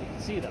time so he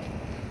could see them.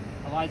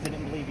 Eliza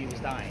didn't believe he was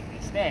dying.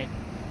 Instead,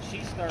 she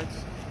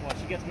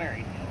gets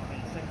married in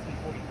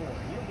 1744.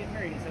 You don't get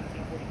married in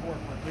 1744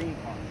 for a green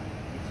card.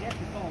 She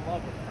actually fell in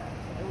love with Charles.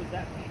 So there was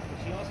that piece. But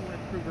she also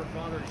wanted to prove to her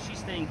father that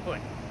she's staying put.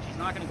 She's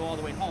not going to go all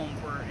the way home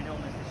for an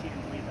illness that she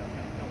didn't believe that was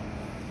going to kill her.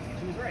 And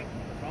she was right.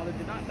 Her father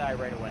did not die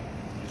right away.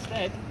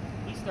 Instead,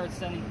 he starts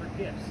sending her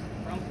gifts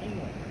from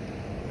England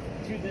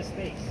to this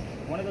space.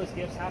 One of those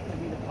gifts happened to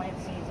be the plant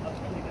seeds of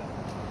indigo.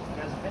 You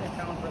guys have been in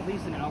town for at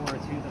least an hour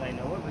or two that I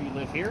know of, or you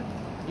live here.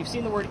 You've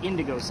seen the word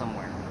indigo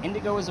somewhere.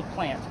 Indigo is a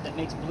plant that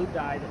makes blue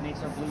dye that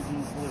makes our blue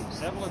jeans blue.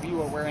 Several of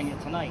you are wearing it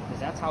tonight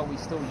because that's how we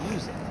still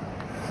use it.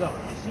 So,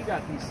 when she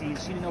got these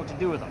seeds, she didn't know what to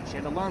do with them. She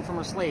had to learn from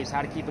her slaves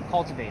how to keep it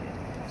cultivated.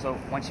 So,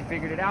 once she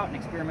figured it out and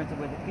experimented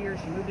with it here,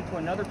 she moved it to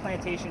another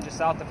plantation just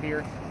south of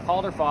here,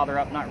 called her father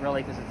up, not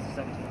really because it's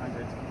the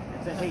 1700s,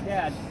 and said, hey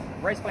Dad,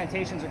 rice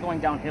plantations are going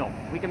downhill.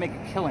 We can make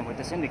a killing with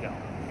this indigo.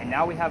 And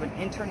now we have an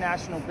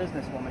international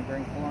businesswoman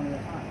during colonial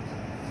times.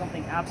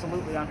 Something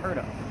absolutely unheard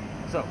of.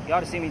 So, you ought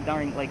to see me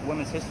during like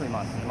Women's History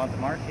Month in the month of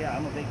March. Yeah,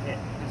 I'm a big hit.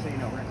 Just so you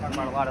know, we're going to talk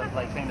about a lot of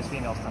like famous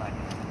females tonight.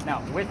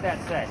 Now, with that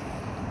said,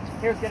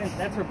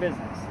 that's her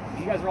business.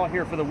 You guys are all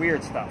here for the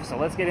weird stuff, so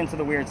let's get into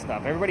the weird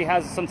stuff. Everybody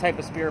has some type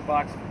of spirit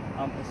box.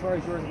 As far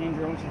as yours,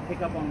 Andrew, I want you to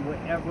pick up on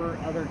whatever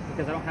other,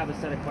 because I don't have a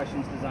set of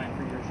questions designed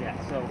for yours yet.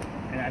 So,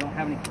 and I don't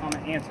have any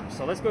common answers.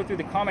 So let's go through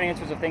the common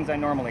answers of things I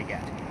normally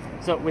get.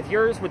 So with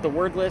yours, with the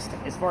word list,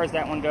 as far as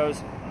that one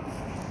goes,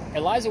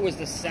 Eliza was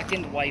the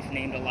second wife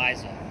named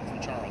Eliza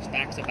from Charles,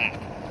 back to back.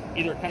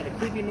 Either kind of a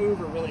creepy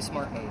move or a really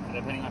smart move,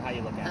 depending on how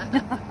you look at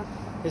it.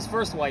 His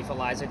first wife,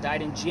 Eliza,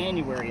 died in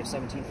January of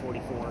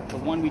 1744. The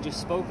one we just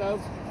spoke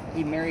of,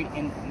 he married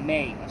in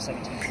May of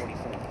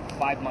 1744,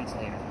 5 months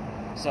later.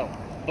 So,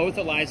 both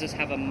Elizas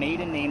have a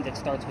maiden name that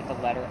starts with the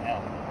letter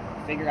L.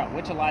 Figure out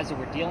which Eliza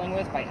we're dealing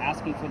with by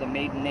asking for the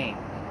maiden name.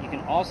 You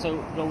can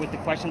also go with the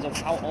questions of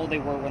how old they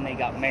were when they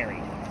got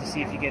married to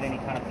see if you get any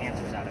kind of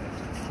answers out of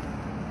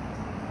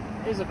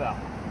it. Isabel,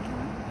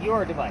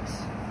 your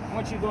device. I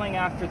want you going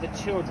after the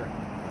children.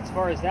 As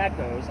far as that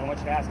goes, I want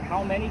you to ask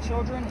how many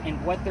children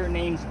and what their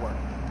names were.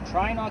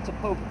 Try not to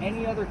poke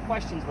any other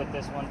questions with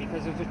this one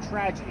because there's a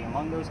tragedy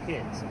among those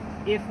kids.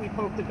 If we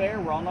poke the bear,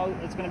 we all know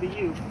it's going to be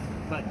you.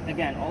 But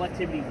again, all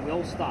activity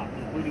will stop,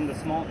 including the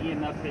small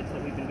EMF hits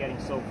that we've been getting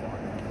so far.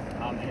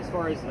 And as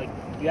far as, like,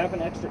 you have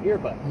an extra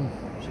earbud.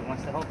 If she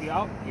wants to help you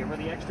out, give her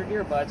the extra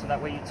earbud so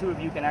that way you two of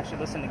you can actually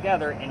listen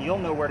together and you'll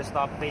know where to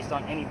stop based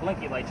on any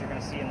blinky lights you're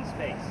going to see in the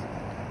space.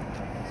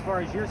 As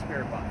far as your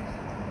spirit box,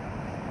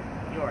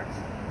 yours.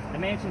 The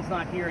mansion's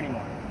not here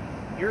anymore.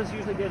 Yours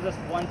usually gives us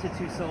 1 to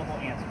 2 syllable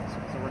answers,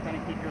 so we're going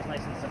to keep yours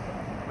nice and simple.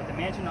 With the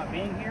mansion not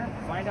being here,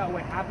 find out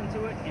what happened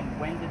to it and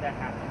when did that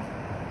happen.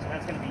 So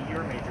that's going to be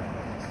your major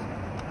focus.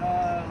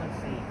 Let's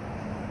see.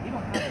 You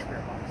don't have a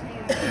spirit box.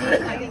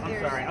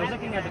 I'm sorry. I was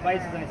looking at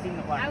devices and I seen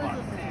the black box.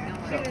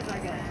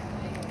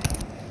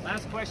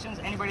 Last questions.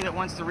 Anybody that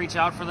wants to reach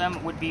out for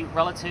them would be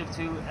relative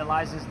to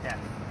Eliza's death.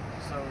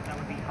 So that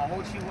would be how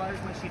old she was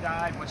when she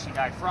died, what she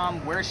died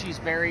from, where she's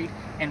buried,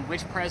 and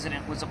which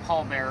president was a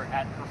pallbearer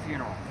at her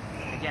funeral.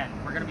 Again,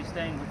 we're going to be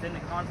staying within the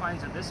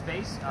confines of this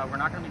space. We're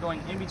not going to be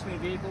going in between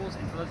vehicles,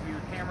 and for those of you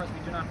with cameras, we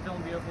do not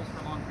film vehicles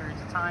for long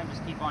periods of time,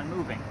 just keep on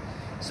moving.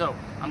 So,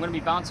 I'm going to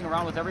be bouncing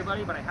around with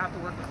everybody, but I have to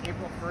work with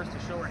April first to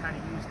show her how to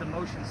use the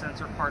motion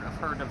sensor part of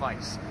her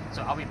device.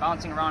 So I'll be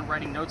bouncing around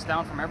writing notes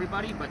down from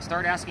everybody, but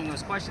start asking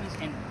those questions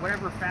in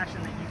whatever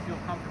fashion that you feel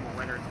comfortable,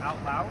 whether it's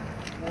out loud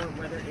or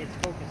whether it's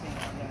focusing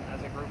on them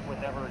as a group with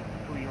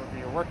who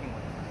you're working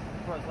with.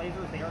 As far as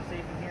lasers, they are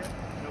safe in here,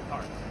 no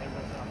cards. They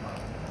will not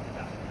cards.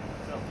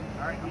 So,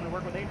 all right, I'm going to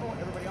work with April.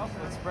 Everybody else,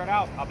 let's spread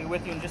out. I'll be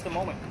with you in just a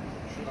moment.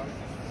 You should,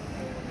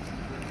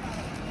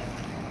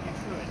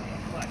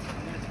 but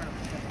I'm going to turn up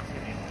the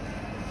sensitivity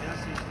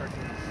just so you start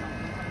doing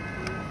something coming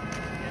through.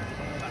 Yeah,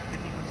 there's only about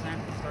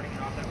 50% starting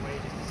it off that way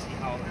just to see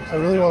how it I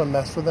really want to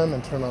mess with them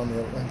and turn on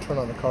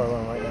the car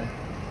alarm right now.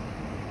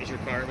 Is your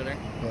car over there?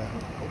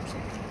 Yeah. Oops.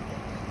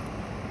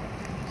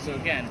 So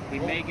again, we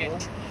may get.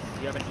 Do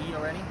you have an E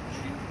already?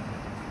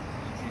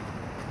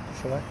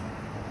 Should I?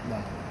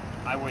 No.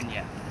 I wouldn't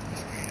yet.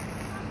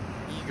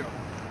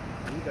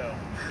 Ego.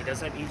 He does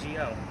have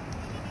EGO.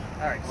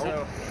 All right,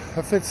 so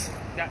That fits.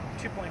 got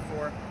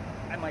 2.4.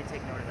 I might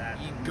take note of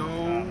that.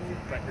 Ego.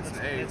 But It's let's,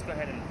 an A. let's go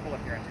ahead and pull up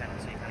your antenna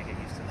so you kind of get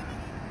used to that.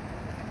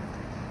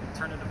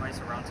 Turn the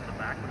device around to the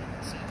back where you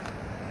can see it.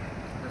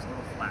 There's a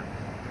little flap.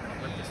 You're going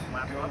to lift this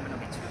flap up and there'll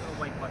be 2 little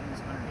white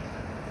buttons underneath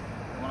it.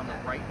 The one on the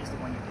right is the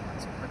one you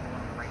want. So click the one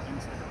on the right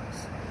into the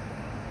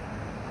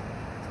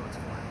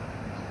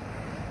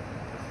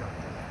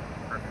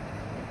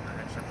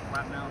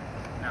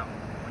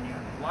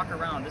walk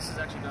around, this is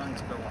actually going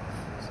to go off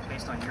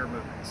based on your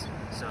movements.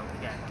 So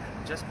again,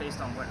 just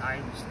based on what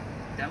I was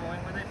demoing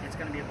with it, it's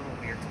going to be a little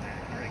weird today.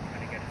 You're going to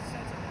kind of get a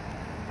sense of it.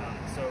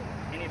 So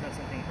anytime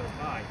something goes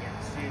by, yeah,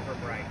 super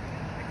bright.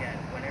 Again,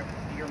 whenever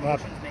your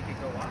motions make it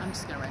go off. I'm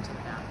just gonna run to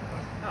the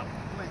bathroom. Oh,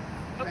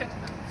 okay.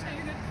 So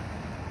you're good.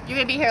 You're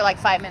gonna be here like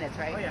 5 minutes,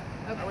 right? Oh yeah.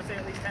 Okay. I would say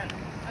at least 10.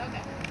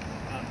 Okay.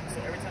 So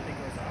every time it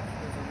goes off,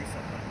 there's a reset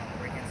button on the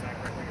right hand side,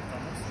 right where your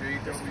thumb is.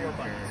 There's 4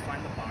 buttons.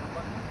 Find the bottom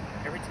button.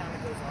 Every time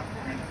it goes off,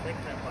 you're going to click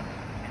that button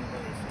and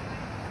release it.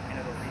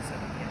 And it'll reset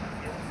the camera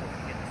field so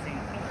you get the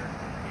same color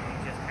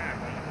you just had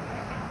when you were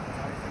walking. It's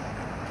always the one.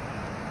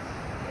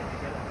 If you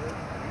get a blue,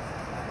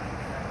 reset the button.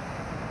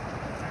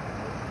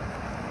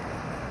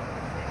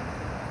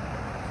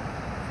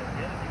 So the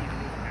other thing you can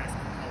do is ask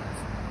for colors.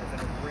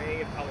 There's an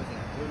array of colors in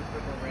there. Blue,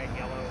 purple, red,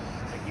 yellow.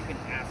 Like you can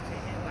ask to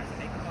analyze it.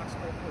 Make the box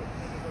go blue.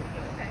 Make it go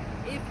yellow.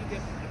 Okay. If you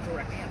get the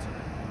correct answer,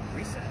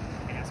 reset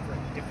and ask for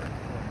a different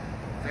color.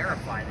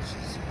 Verify that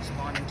she's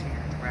responding to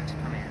your direct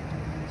command.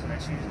 So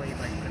that's usually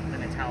like the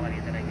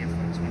mentality that I give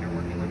folks when you're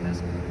working with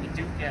this. We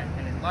do get,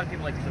 and a lot of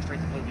people like to go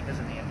straight to blue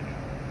because of the indigo.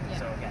 Yeah.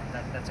 So again,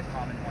 that's a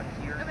common one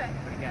here. Okay.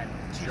 But again,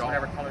 choose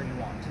whatever color you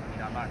want. You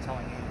know, I'm not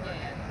telling you.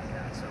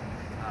 So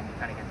you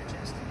kind of get the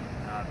gist.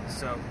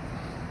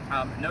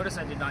 Notice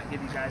I did not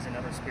give you guys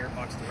another spirit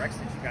box direct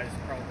since you guys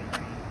probably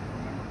already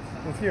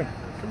remember. With you.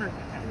 Come here.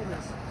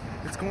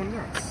 It's going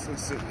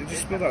nuts. It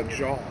just spelled out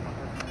jaw.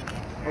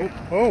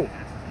 Oh.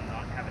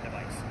 Not have a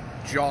device.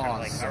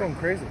 Jaws. It's going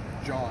crazy.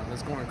 Jaws.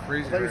 It's going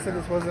crazy. I thought you right said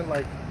now. this wasn't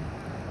like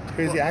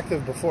crazy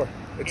active before.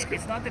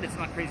 It's not that it's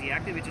not crazy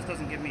active, it just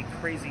doesn't give me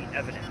crazy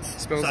evidence.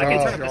 Spells so I can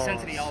out turn up the Jaws.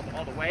 sensitivity all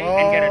the way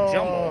and get a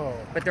jumble,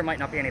 but there might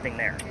not be anything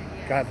there.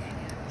 God.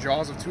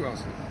 Jaws of 2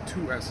 S's.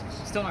 2 S's.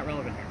 Still not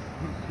relevant here.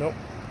 Nope.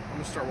 I'm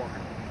gonna start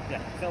walking.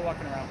 Yeah, still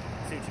walking around,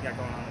 see what you got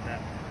going on with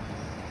that.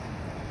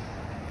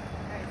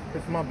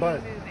 It's my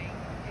butt.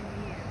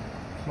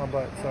 It's my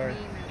butt, sorry.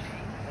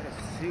 That is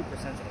super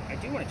sensitive. I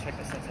do want to check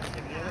the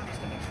sensitivity of it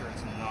just to make sure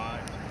it's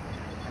not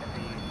going to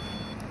be...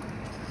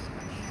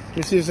 Let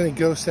me see if there's any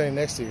ghosts standing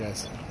next to you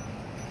guys.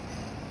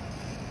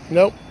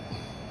 Nope.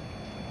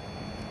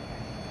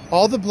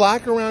 All the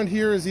black around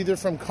here is either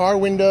from car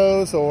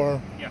windows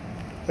or... Yeah.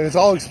 And it's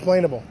all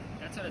explainable.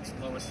 That's at its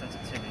lowest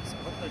sensitivity, so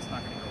hopefully it's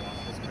not going to go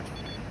off as much.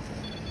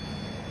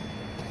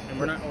 And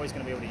we're not always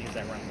going to be able to use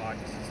that run clock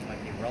because it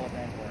might be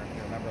relevant, or if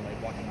you remember,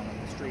 like walking on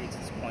the streets,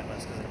 it's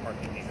pointless because of the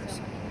parking meters.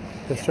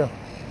 That's true.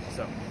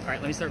 So, all right,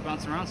 let me start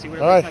bouncing around, see what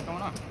All right. got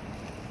going on.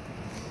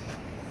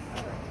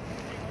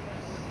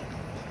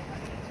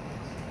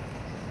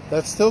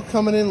 That's still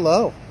coming in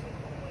low.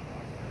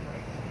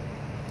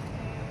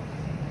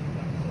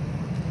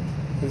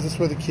 Is this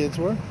where the kids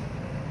were?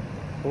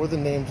 What were the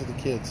names of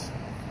the kids?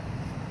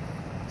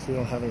 So we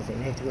don't have anything.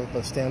 We have to go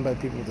by standby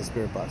people with the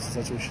spirit boxes.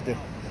 That's what we should do.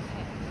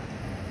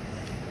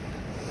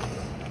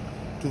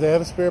 Do they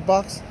have a spirit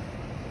box?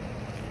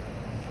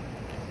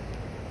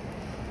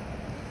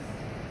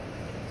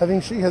 I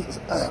think she has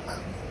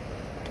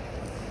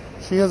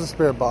a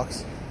spirit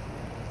box.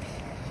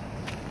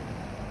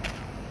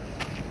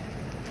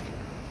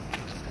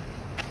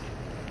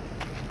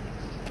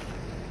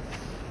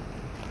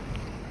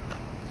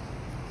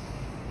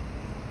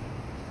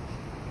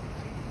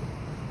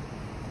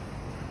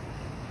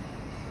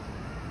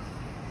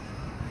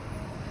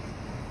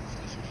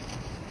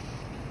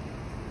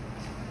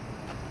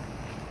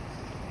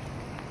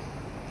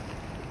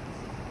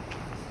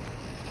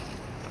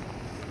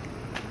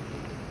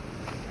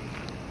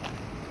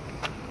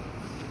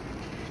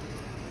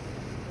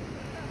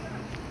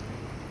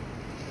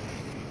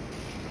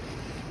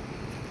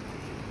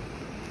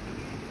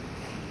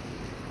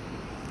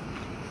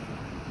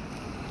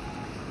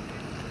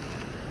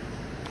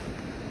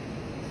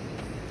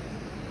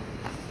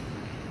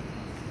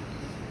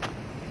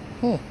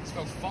 It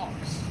spells fox.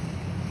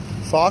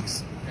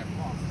 Fox? Yeah,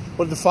 fox.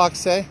 What did the fox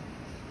say?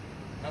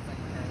 Nothing.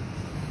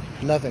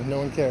 Nothing. No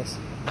one cares.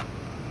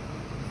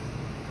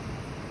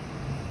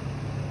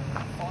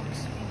 Fox.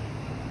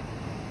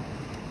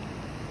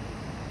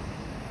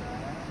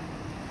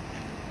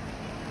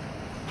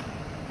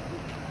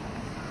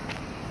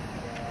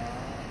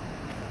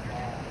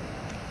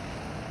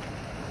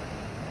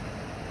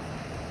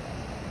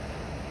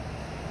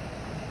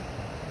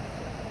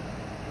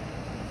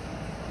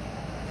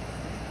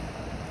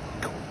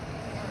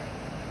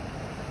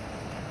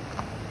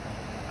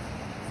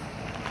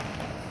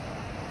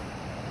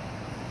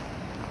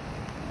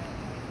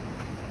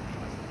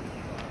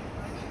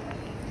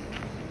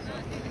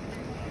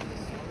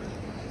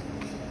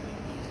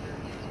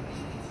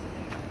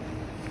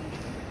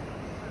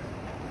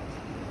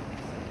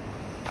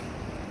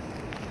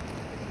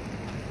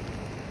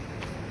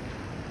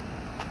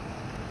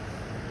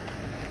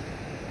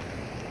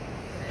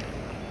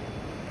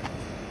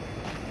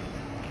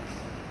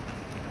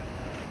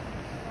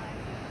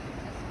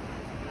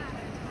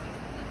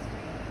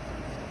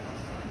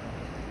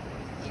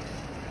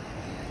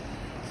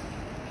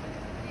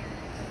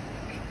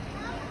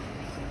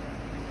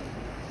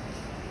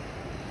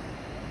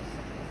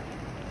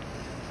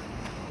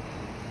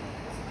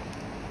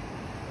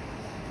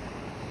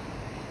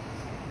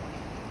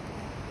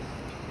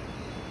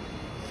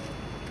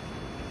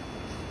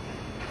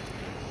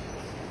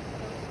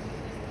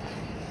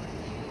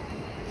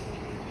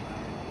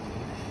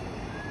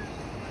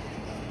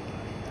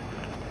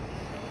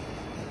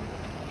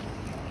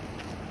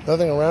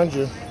 Nothing around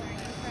you.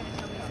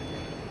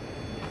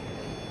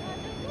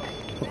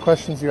 What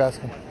questions are you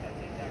asking?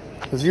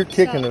 Because you're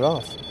kicking it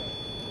off.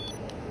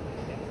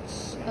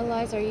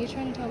 Eliza, are you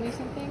trying to tell me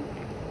something?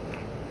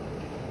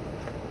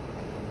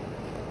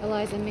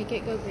 Eliza, make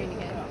it go green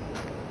again.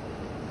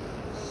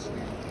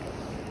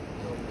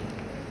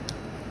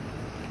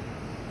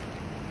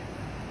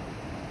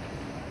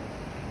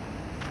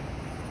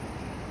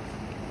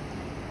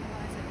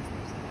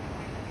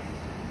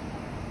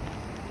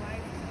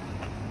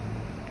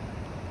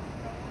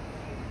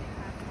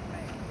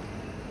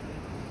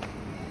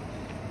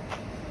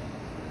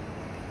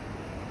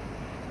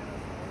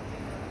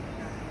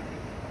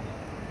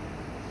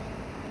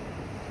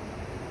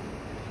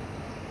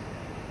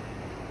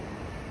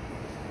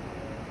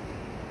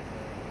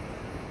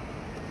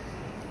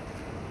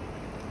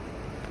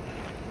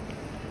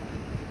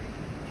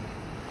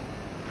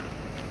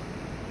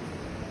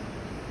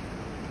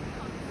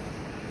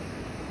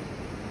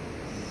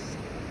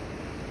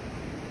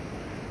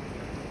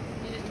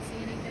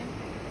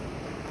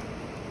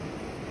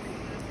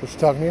 Was she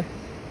talking to you?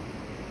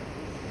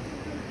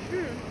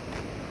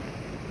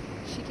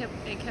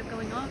 It kept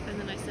going off, and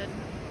then I said,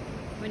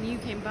 when you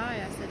came by,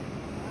 I said,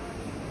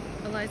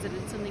 Eliza,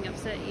 did something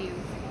upset you?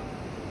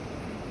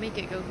 Make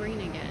it go green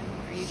again.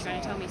 Are you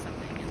trying to tell me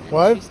something? And then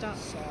What? she stopped.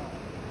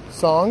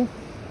 Song?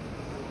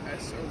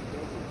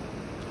 S-O-W.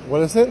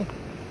 What is it?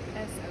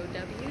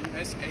 S-O-W?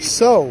 S-A.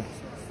 So.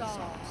 Saw.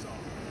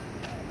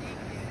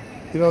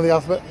 You know the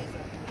alphabet?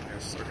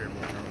 Yes, okay,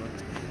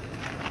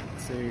 well,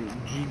 say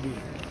GB.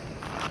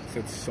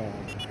 Said song.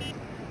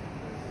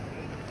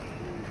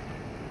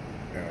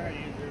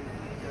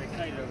 You're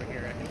excited over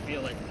here. I can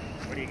feel it.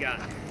 What do you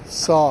got?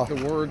 Saw.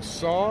 The word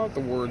saw,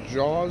 the word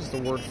jaws,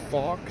 the word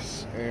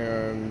fox,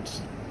 and...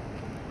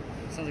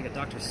 Sounds like a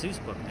Dr.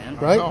 Seuss book, man.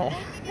 Right? No.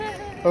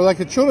 Or like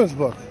a children's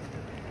book.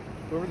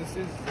 Whoever this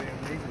is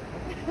amazing.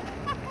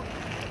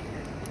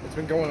 It's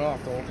been going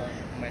off the whole time.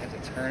 Might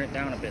have to turn it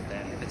down a bit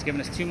then. If it's giving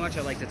us too much,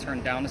 I like to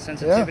turn down the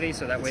sensitivity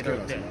so that way It's they're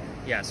good.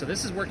 yeah. So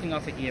this is working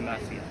off of EMF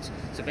fields.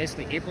 So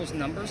basically, April's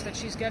numbers that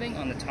she's getting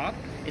on the top,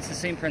 it's the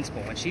same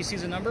principle. When she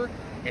sees a number,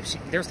 if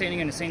they're standing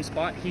in the same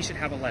spot, he should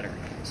have a letter.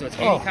 So it's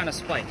any kind of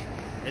spike.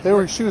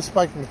 She was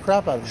spiking the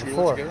crap out of it Should we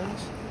before. look together on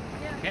this?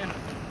 Yeah.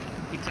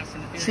 Keep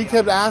testing the theory She out.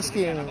 kept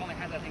asking. I've only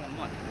had that thing a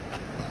month.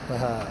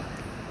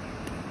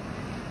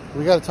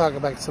 We got to talk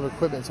about some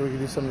equipment so we can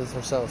do some of this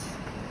ourselves.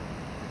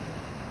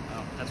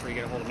 Oh, that's where you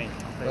get a hold of me.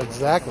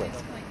 Exactly.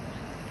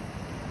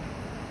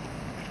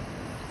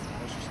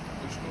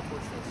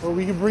 Well,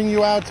 we can bring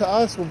you out to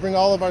us. We'll bring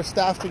all of our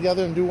staff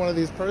together and do one of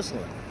these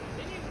personally.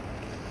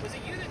 Was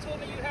it you that told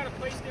me you had a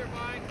place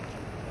nearby,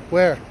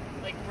 Where?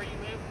 like where you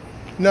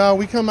live? No,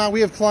 we come out. We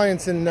have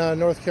clients in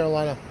North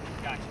Carolina.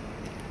 Gotcha.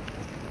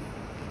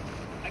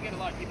 I get a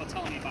lot of people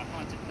telling me about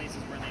haunted places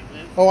where they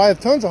live. Oh, I have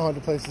tons of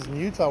haunted places in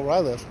Utah where I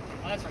live.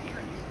 Oh, that's right. You're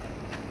in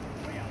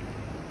Utah. Way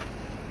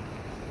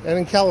out. And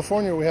in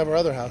California, we have our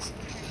other house.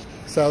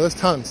 So there's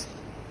tons.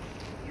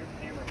 Your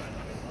camera, by the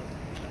way,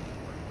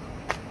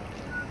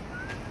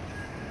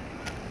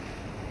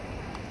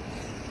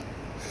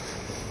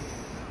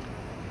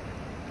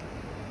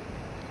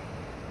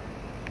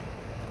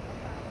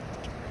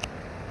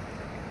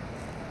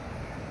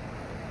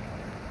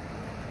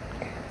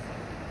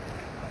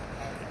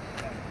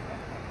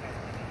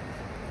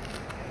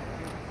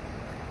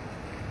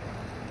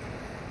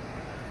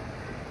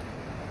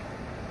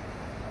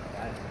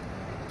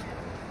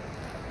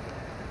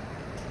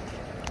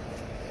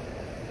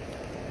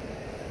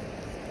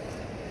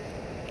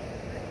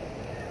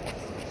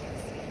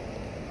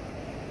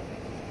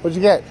 What'd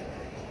you get?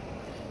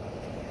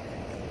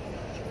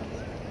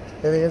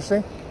 Anything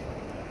interesting?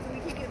 We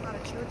keep getting a lot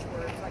of church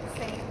words, like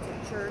saints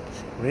and church.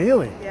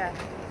 Really? Yeah.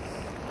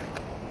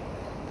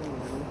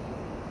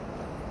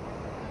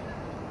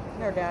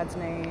 Their dad's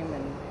name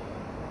and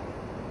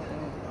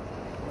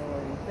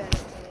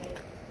benefit.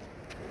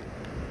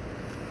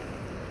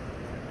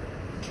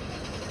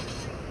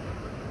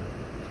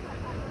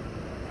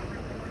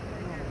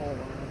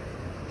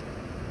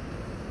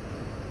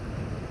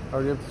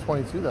 Already up to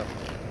 22 though. I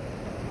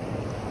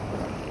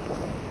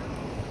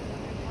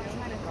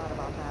kind of thought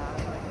about that.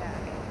 Like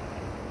that.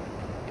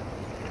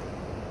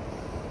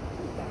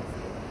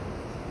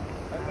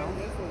 I think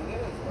this one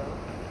is, bro.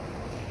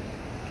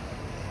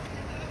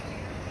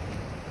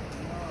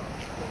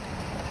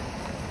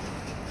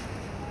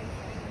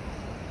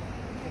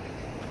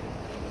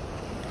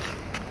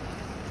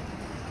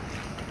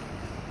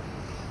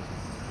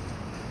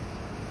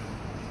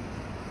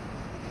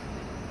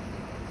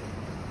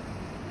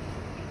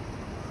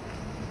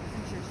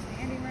 Since you're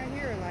standing right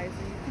here, Eliza,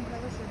 you can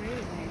tell us your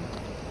maiden name.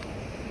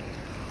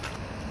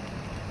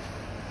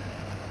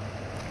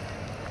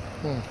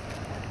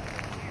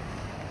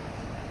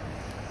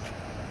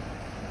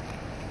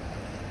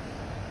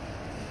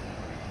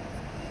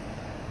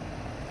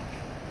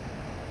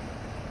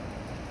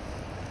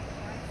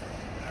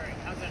 all right.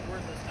 How's that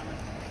word list coming?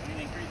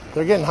 Anything crazy?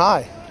 They're getting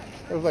high.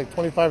 It was like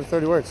 25 or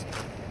 30 words.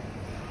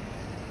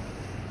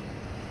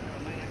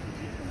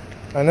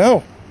 I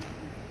know.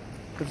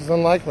 which is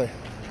unlikely.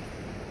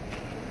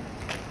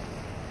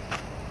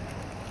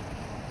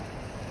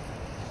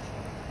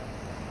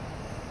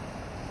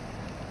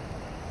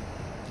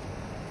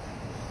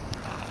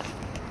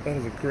 That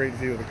is a great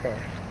view of the car.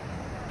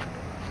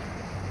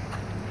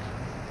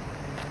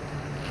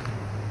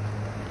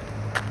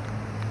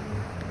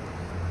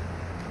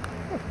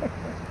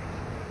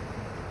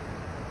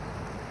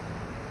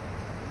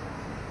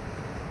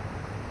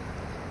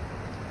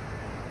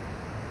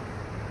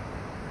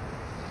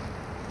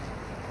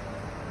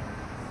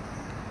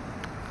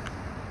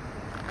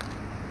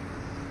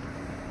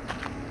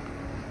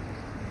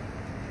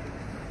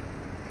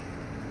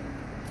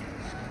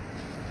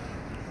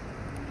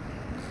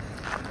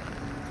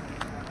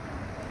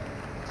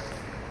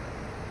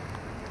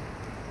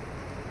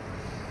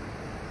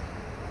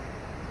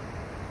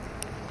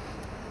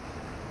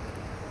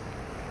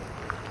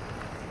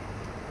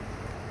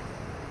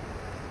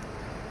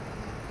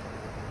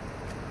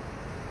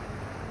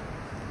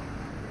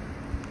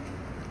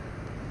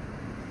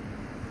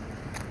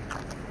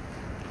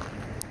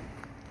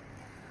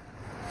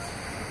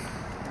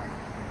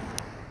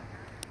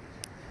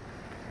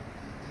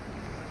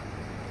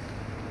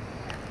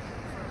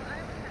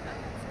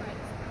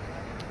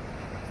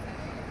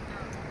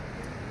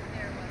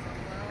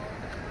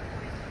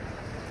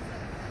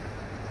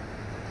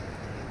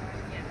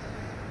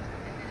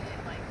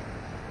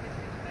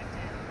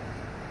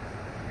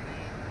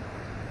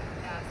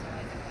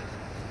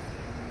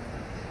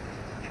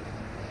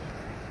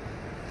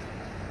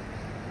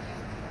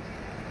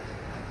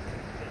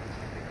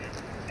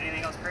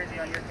 Anything else crazy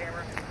on your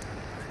camera?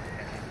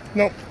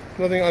 Nope,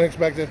 nothing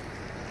unexpected.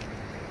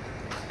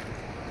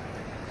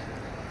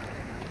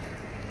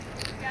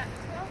 Yeah,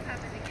 12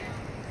 happened again.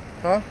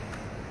 Huh?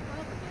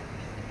 12 again.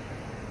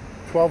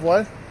 12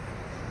 what? It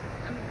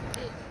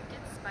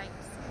gets spikes.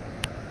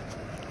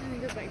 And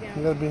it goes back down.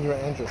 You gotta be in your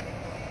engine.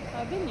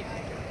 I've been here.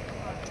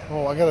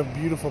 Oh, I got a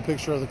beautiful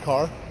picture of the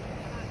car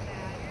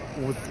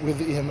with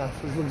the EMF.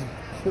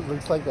 It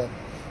looks like that.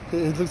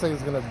 It looks like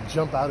it's gonna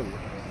jump out of you.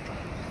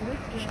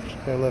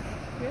 Hey, look.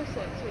 You're sexy.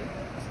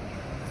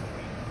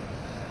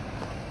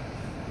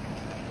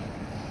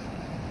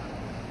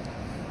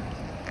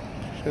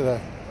 Look at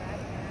that.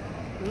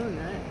 Oh,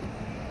 nice.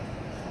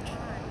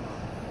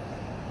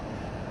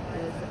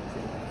 That is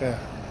sexy. Yeah.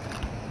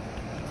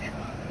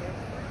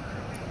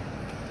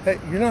 Hey,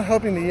 you're not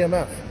helping the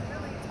EMF.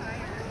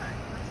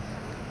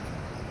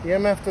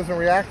 EMF doesn't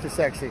react to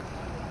sexy.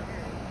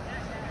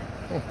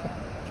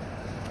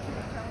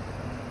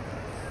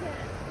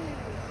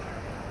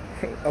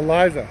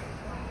 Eliza.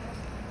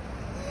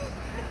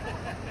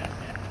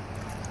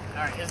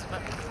 All right, Isabel,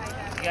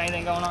 you got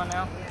anything going on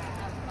now?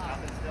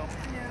 Nothing still?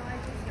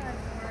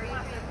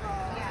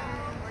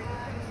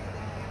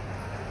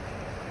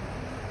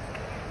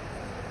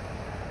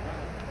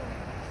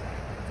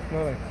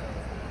 Nothing.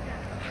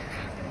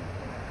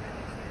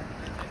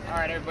 All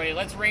right, everybody,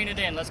 let's rein it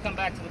in. Let's come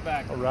back to the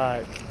back. All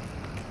right. Do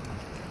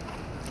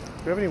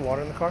you have any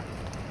water in the car?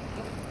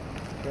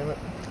 Damn it.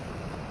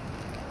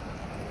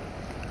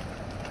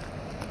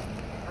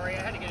 Ari,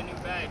 I had to get a new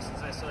bag since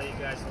I saw you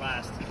guys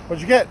last.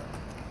 What'd you get?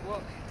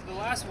 Well, the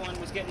last one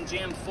was getting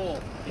jammed full.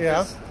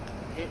 Yeah. Because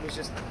it was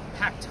just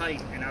packed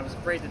tight, and I was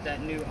afraid that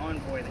that new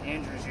Envoy that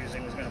Andrew's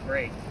using was going to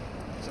break.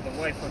 So the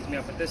wife hooked me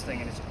up with this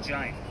thing, and it's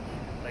giant.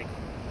 Like,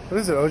 What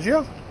is it,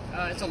 Ogio?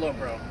 it's a low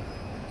pro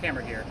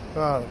camera gear.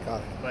 Oh,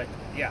 God. But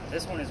yeah,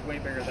 this one is way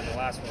bigger than the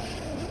last one.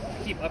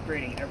 I keep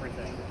upgrading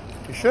everything.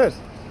 You should.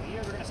 If you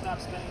ever going to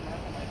stop spending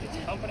money, I'm like,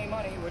 it's company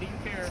money, what do you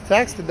care?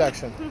 Tax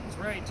deduction. That's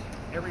right,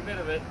 every bit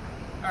of it.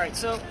 All right,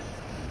 so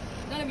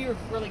none of you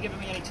have really given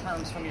me any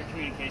terms from your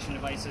communication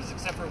devices,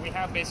 except for we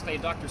have basically a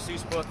Dr.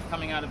 Seuss book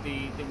coming out of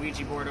the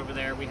Ouija board over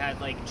there. We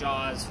had like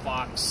Jaws,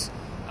 Fox.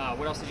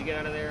 What else did you get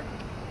out of there?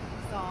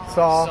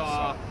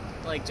 Saw.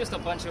 Like just a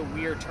bunch of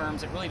weird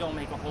terms that really don't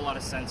make a whole lot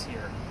of sense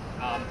here.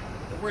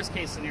 The worst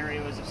case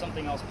scenario is if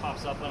something else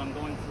pops up and I'm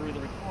going through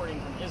the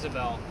recording from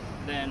Isabel,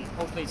 then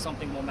hopefully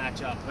something will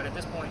match up. But at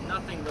this point,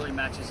 nothing really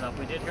matches up.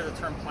 We did hear the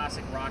term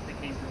classic rock that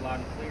came through loud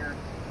and clear,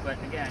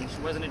 but again,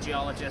 she wasn't a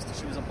geologist,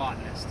 she was a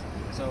botanist.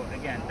 So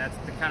again, that's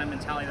the kind of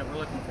mentality that we're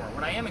looking for.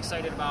 What I am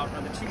excited about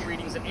are the 2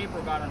 readings that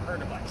April got on her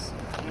device.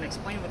 I'm going to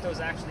explain what those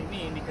actually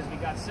mean because we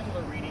got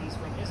similar readings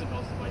from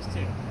Isabel's device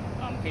too.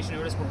 In case you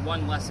notice, we're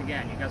 1 less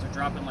again. You guys are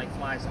dropping like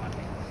flies on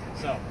me.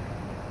 So,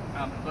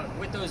 but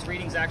what those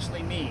readings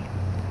actually mean,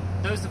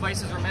 those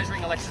devices are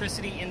measuring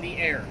electricity in the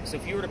air. So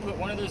if you were to put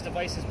one of those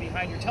devices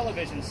behind your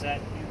television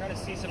set, you're going to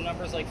see some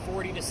numbers like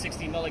 40 to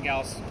 60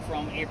 milligauss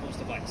from April's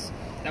device.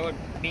 That would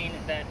mean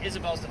that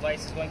Isabel's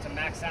device is going to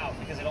max out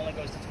because it only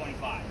goes to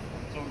 25.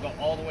 So it would go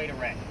all the way to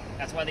red.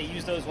 That's why they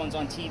use those ones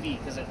on TV,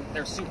 because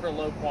they're super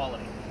low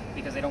quality,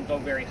 because they don't go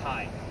very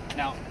high.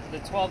 Now, the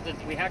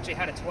 12, we actually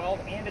had a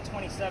 12 and a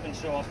 27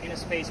 show up in a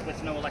space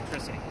with no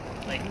electricity.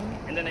 Like,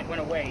 and then it went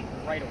away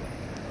right away.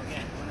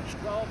 Again,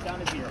 12 down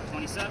to 0,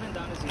 27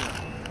 down to 0.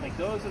 Like,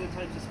 those are the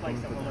types of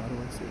spikes that we're looking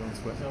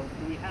for. So,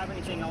 do we have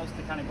anything else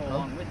to kind of go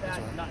along with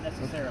that? Not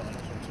necessarily.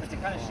 But to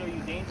kind of show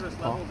you dangerous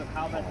levels of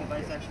how that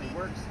device actually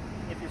works,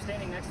 if you're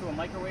standing next to a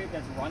microwave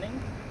that's running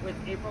with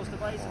April's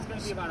device, it's going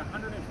to be about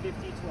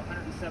 150 to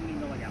 170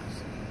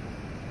 milliamps.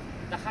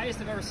 The highest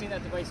I've ever seen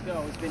that device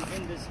go has been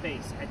in this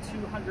space at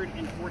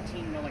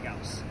 214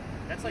 milliamps.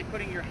 That's like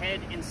putting your head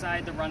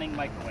inside the running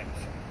microwave.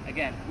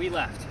 Again, we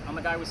left. I'm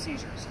a guy with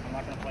seizures. I'm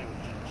not going to play with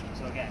you.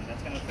 So again,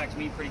 that's going to affect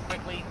me pretty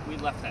quickly. We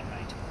left that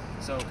night.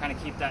 So kind of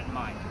keep that in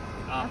mind.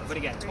 But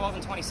again, 12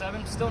 and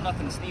 27, still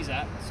nothing to sneeze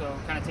at. So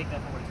kind of take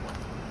that for what it's worth.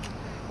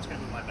 I'm just going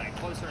to move my bag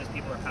closer as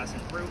people are passing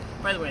through.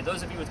 By the way,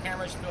 those of you with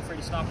cameras, feel free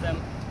to stop them.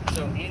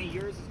 So Annie,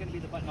 yours is going to be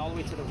the button all the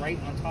way to the right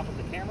on top of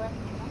the camera.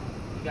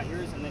 You got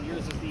yours, and then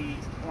yours is the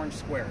orange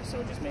square.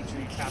 So just make sure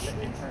you tap it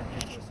and turn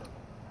it into a circle.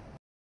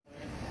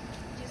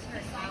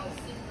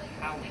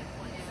 Howie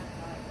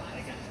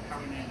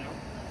Mando.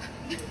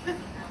 Is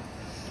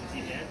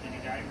he dead? Did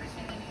he die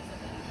recently?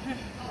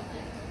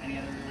 Any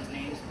other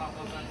names pop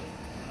up on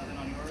nothing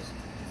on yours?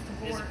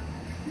 A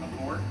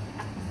board.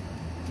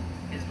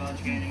 Is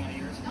Budge got anything on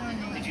yours?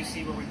 Did you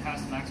see where we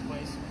passed Mac's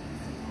place?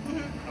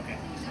 Okay,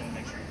 just want to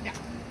make sure. Yeah.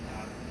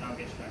 I'll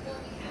get you back.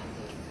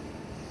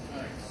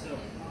 Alright, so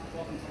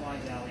welcome to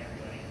Lodge Alley,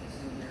 everybody. This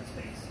is a weird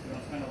space. We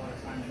don't spend a lot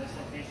of time in this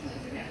location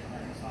because again,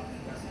 we're going to stop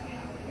and investigate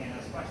how we can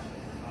ask questions.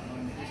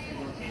 Knowing the history of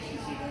the location,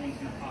 see if anything's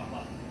going to pop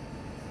up.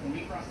 When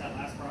we crossed that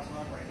last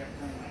crosswalk where I kept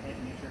turning my head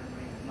to make sure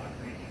everybody was not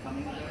crazy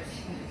coming to those,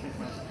 because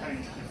I was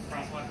cutting the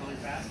crosswalk really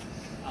fast,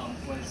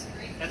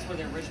 that's where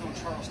the original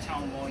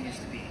Charlestown Wall used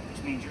to be,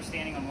 which means you're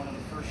standing on one of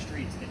the first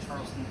streets that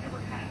Charleston ever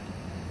had.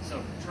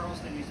 So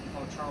Charleston used to be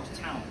called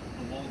Charlestown,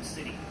 the walled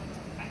city.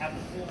 I have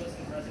the full list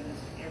of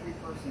residents of every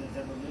person that's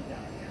ever lived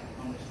out here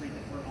on the street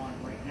that we're on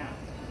right now.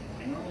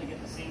 I normally get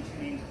the same two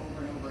names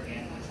over and over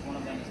again, which one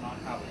of them is not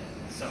Howard.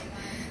 So,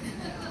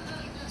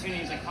 two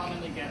names I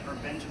commonly get are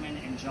Benjamin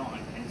and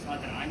John. And it's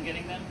not that I'm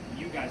getting them,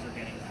 you guys are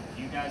getting them.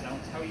 You guys, I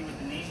don't tell you what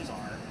the names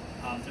are.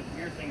 The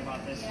weird thing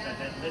about this is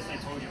that list I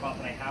told you about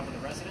that I have with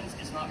the residents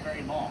is not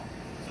very long.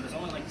 So there's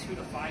only like 2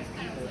 to 5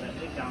 people that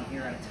live down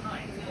here at a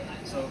time.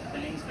 So the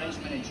names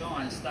Benjamin and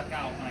John stuck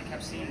out, and I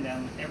kept seeing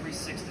them every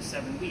 6 to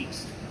 7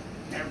 weeks.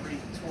 Every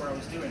tour I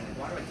was doing.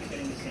 Why do I keep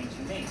getting the same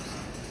 2 names?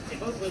 They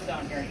both lived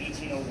down here in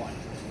 1801,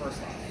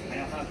 first off. I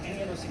don't have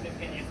any other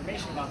significant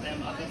information about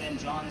them other than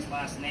John's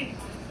last name.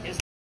 His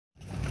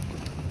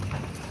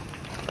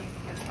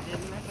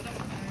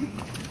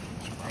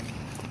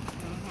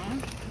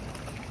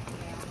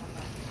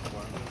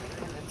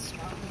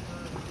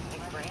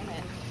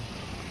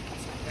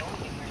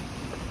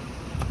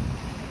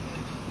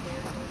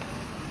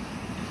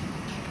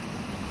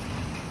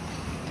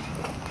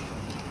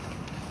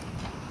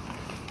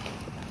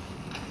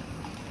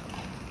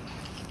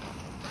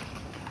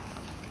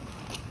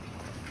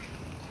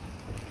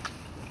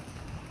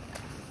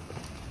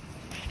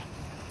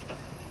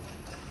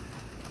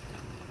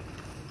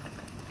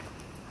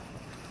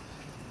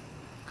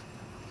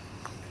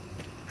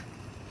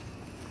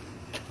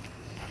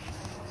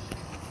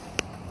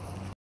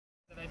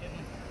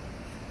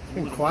It's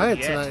been quiet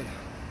tonight.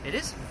 It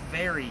is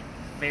very,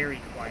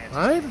 very quiet.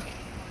 Right?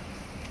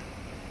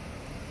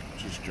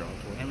 Just John.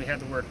 And we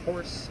have the word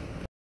horse,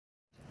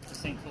 the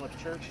St.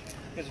 Philip's Church,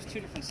 because there's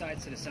 2 different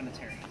sides to the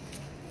cemetery.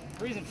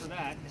 The reason for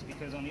that is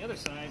because on the other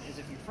side is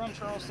if you're from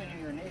Charleston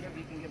and you're a native,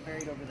 you can get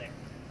buried over there.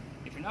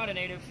 If you're not a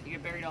native, you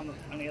get buried on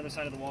the other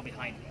side of the wall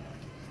behind you.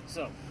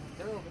 So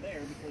they're over there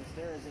because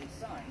there is a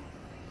sign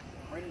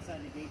right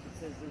inside the gate that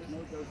says there's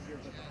no ghost here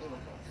but the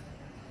Holocaust.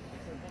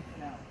 It's their big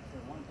finale. It's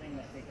their one thing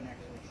that they can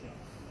actually show.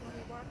 When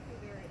we walked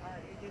through there,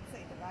 it did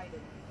say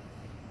divided.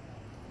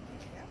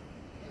 Yeah.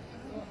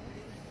 Well,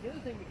 the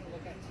other thing we can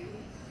look at too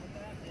with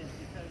that is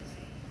because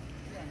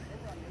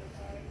over on the other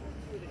side,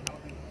 2 of the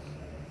housing.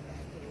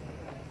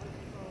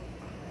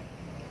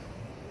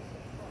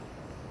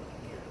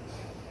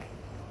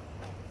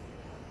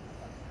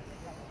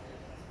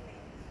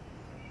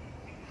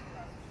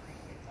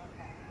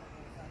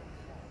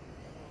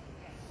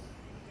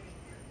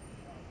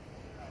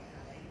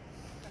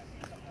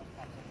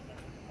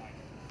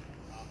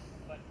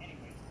 But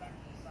anyway, back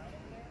to the sign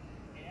over there,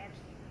 it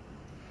actually,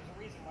 there's a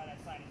reason why that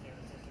sign is there.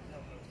 It says there's no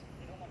ghost.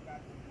 They don't want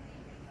back to the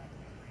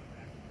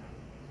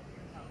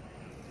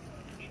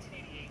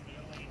 1888,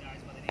 the young lady dies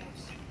by the name of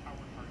Sue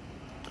Howard Hardy.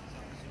 So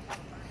Sue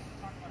Howard Hardy, we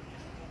talked about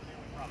initials over there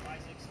with Rob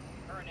Isaacs.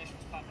 Her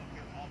initials pop up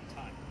here all the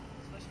time.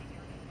 Especially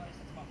with your device,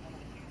 it's about one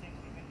of the few things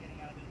we've been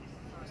getting out of it is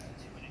the first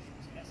 2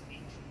 initials,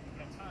 SH.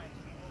 At times,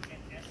 we will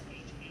get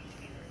SHH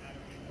either out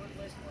of a word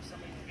list or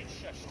somebody will get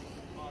shushed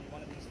on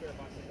one of these spirit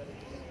boxes that are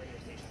using on the radio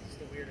station. It's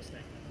the weirdest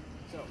thing.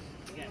 So,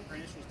 again, her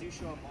initials do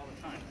show up all the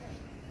time.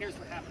 Here's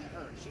what happened to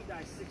her. She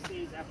died 6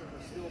 days after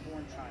her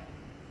stillborn child.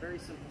 Very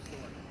simple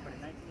story. But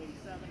in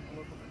 1987, a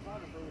local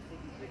photographer was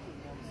taking pictures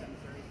of all the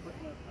cemeteries,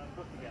 putting a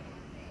book together.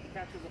 He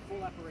captures a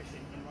full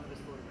apparition in one of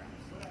his photographs.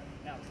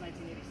 Now, it's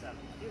 1987.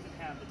 He doesn't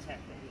have the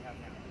tech that we have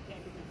now. You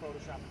can't get in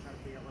Photoshop and try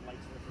to figure out what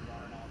light sources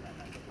are and all that.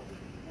 That's what we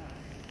can do now.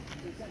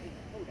 So he sent it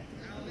to Kodak.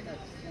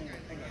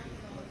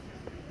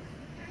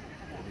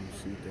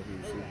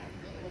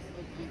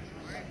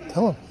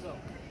 Tell him. So,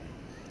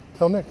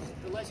 Tell Nick.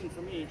 the legend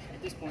for me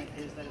at this point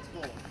is that it's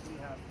full. We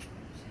have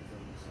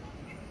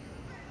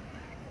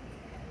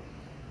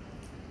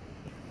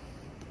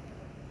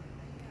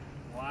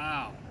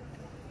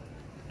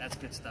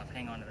That's good stuff.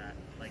 Hang on to that.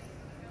 Like,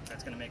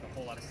 that's going to make a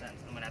whole lot of sense.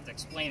 I'm going to have to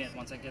explain it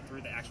once I get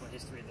through the actual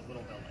history of the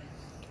little building.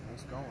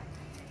 It's going.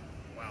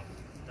 Wow.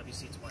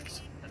 WC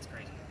twice. That's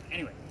crazy.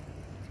 Anyway,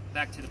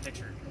 back to the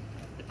picture.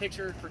 The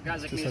picture for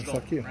guys like me is fuck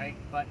gold, you. right?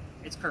 But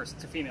it's cursed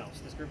to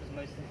females. This group is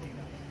mostly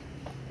females.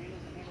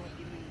 Females that handle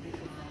even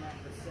individuals on that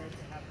are said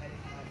to have had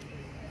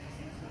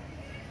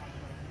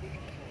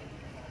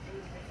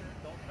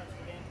don't touch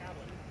the damn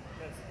tablet.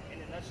 Because in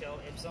a nutshell,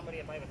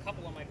 if I have a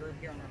couple on my group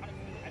here on their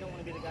honeymoon, I don't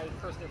want to be the guy who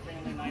cursed their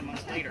family 9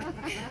 months later.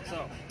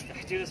 So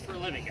I do this for a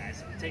living,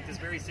 guys. I take this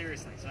very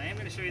seriously. So I am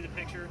going to show you the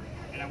picture,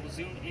 and I will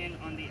zoom in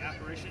on the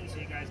apparition so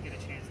you guys get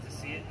a chance to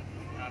see it.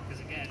 Because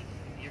again,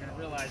 you're going to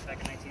realize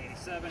back in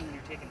 1987 when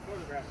you're taking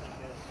photographs like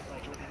this,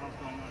 like what the hell's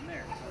going on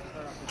there. So I'll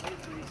start off with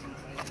history since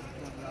I just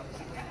went the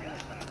opposite way the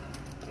other side.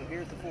 So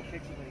here's the full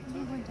picture that he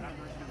took. The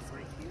apparition is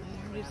right here.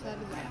 Just out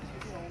of that.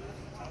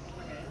 Top of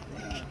her head,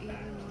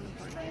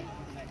 praying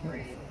in that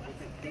grave with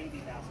a baby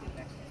basket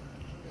next to her.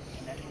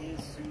 And that is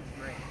Sue's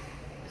grave.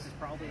 This is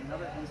probably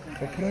another instance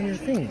Well, put on your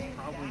thing.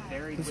 probably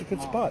buried This is a with good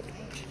mom. spot.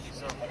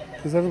 So,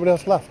 Because everybody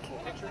else left. full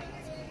picture.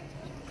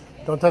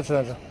 Don't touch it,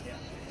 Angela.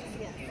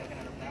 Yeah. Looking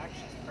at her back,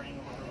 she's praying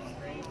over her own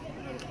grave.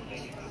 Notice the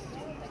baby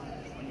basket.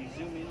 When you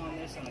zoom in on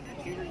this on the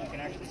computer, you can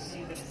actually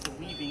see the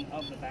weaving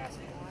of the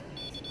basket.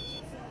 So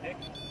full pic.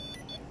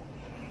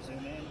 When you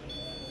zoom in,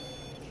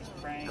 she's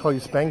praying. Call you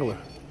Spangler.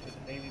 With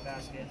the baby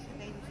basket.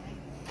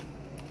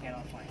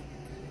 Cannot find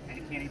it. And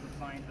you can't even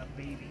find a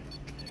baby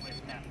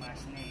with that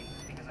last name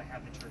because I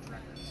have the church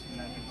records.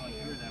 And I've been going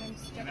through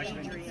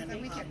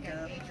them.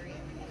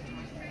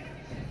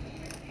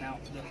 Now,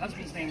 the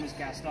husband's name was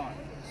Gaston,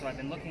 so I've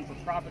been looking for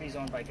properties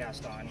owned by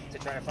Gaston to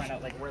try to find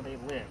out like where they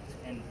lived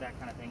and that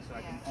kind of thing, so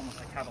I can almost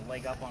like have a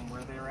leg up on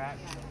where they're at.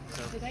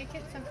 So Did I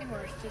get something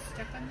where it's just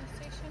stuck on the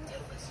station?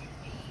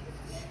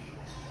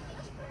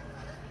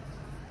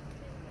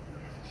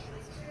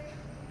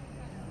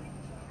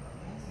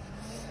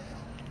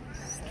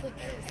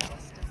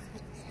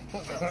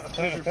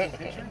 there's your full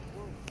picture.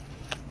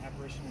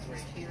 Apparition is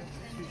right here.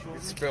 Two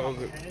shoulders. Spelled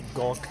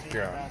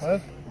Gokga.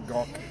 What?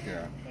 Gokga.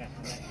 Yeah, that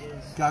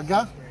is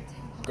Gaga?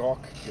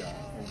 Gokga.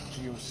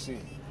 G-O-C.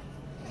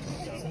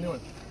 It's a new one.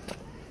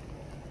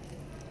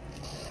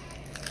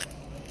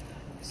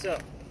 So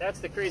that's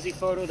the crazy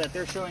photo that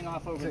they're showing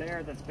off over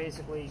there. That's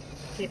basically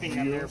keeping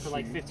them there for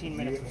like 15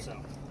 minutes or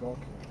so. Gokga.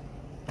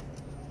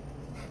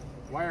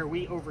 Why are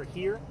we over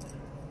here?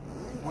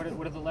 What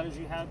are the letters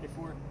you had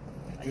before?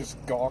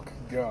 Just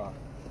Gokga.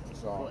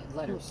 So What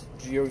letters?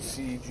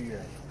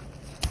 G-O-C-G-A.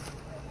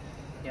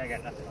 Yeah, I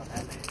got nothing on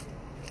that.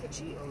 But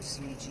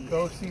G-O-C-G.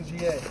 Go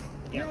CGA.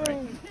 Yeah,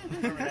 right.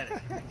 Remember that.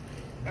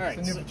 All right.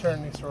 It's a new So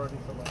fraternity sorority,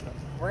 something like that.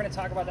 we're going to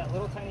talk about that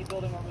little tiny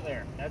building over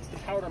there. That's the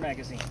powder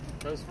magazine.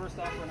 Those, first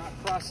off, were not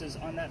crosses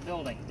on that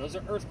building. Those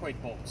are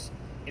earthquake bolts.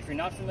 If you're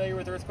not familiar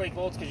with earthquake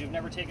bolts because you've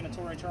never taken a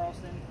tour in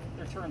Charleston,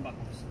 they're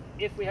turnbuckles.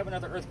 If we have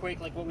another earthquake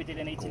like what we did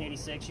in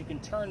 1886, you can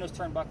turn those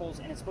turnbuckles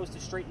and it's supposed to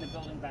straighten the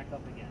building back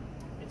up again.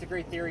 It's a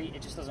great theory,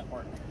 it just doesn't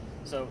work.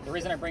 So the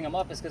reason I bring them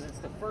up is because it's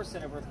the first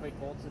set of earthquake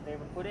bolts that they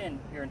ever put in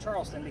here in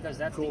Charleston because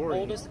that's the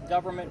oldest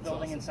government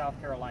building in South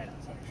Carolina.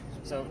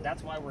 So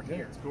that's why we're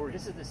here.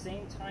 This is the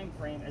same time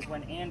frame as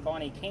when Anne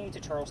Bonny came to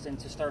Charleston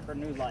to start her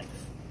new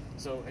life.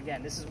 So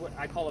again, this is what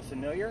I call a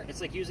familiar.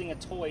 It's like using a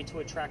toy to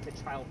attract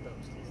a child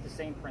ghost. It's the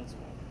same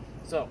principle.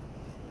 So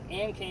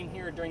Anne came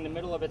here during the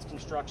middle of its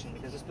construction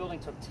because this building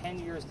took 10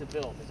 years to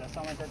build. Does that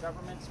sound like our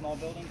government? Small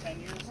building, 10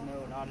 years?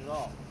 No, not at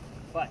all.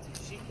 But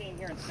she came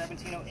here in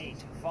 1708.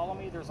 Follow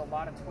me, there's a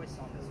lot of twists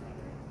on this one.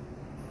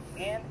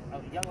 Anne,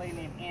 a young lady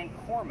named Anne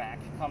Cormack,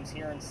 comes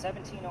here in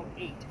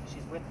 1708.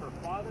 She's with her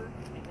father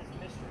and his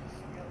mistress.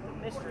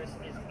 The mistress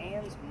is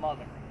Anne's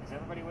mother. Is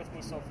everybody with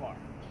me so far?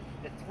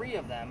 The three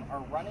of them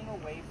are running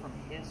away from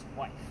his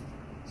wife.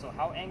 So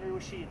how angry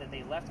was she that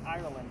they left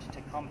Ireland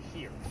to come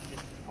here?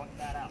 Just to point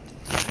that out.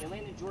 They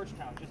land in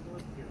Georgetown, just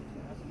north of here,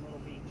 so that's a little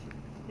beach.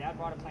 Dad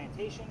bought a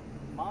plantation.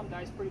 Mom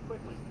dies pretty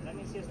quickly. That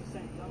means he has to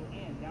send young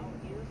Anne down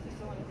here to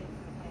sell anything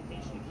from the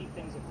plantation to keep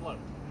things afloat.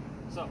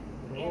 So,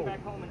 Anne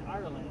back home in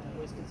Ireland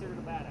was considered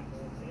a badass.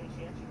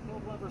 She actually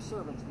killed one of her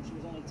servants when she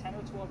was only 10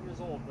 or 12 years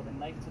old with a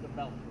knife to the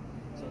belly.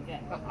 So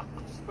again,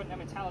 just putting that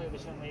mentality of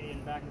this young lady in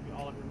the back of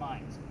all of your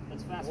minds.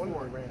 Let's fast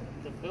forward.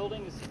 The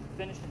building is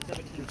finished in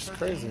 1713. It's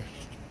crazy.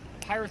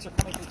 Pirates are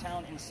coming to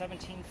town in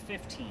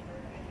 1715.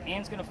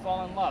 Anne's going to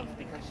fall in love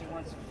because she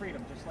wants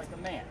freedom just like a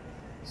man.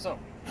 So,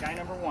 guy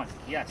number one.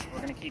 Yes,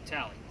 we're going to keep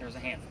tally. There's a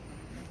handful.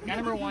 Guy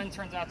number one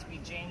turns out to be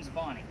James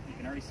Bonny. You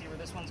can already see where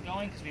this one's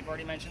going because we've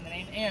already mentioned the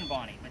name Anne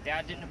Bonny. But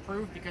Dad didn't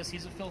approve because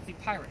he's a filthy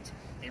pirate.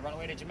 They run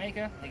away to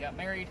Jamaica. They got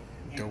married.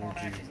 Anne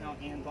Cormack is now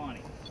Anne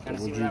Bonny. Kind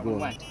of see where that one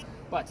went.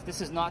 But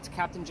this is not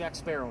Captain Jack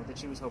Sparrow that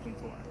she was hoping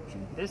for.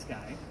 This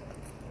guy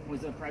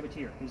was a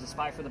privateer. He was a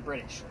spy for the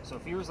British. So a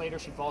few years later,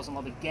 she falls in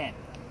love again.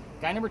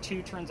 Guy number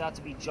two turns out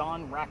to be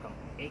John Rackham,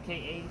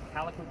 a.k.a.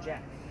 Calico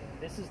Jack.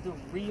 This is the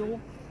real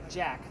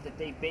Jack that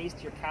they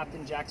based your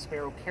Captain Jack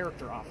Sparrow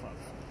character off of.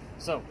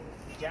 So,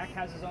 Jack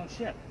has his own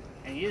ship.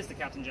 And he is the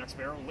Captain Jack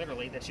Sparrow,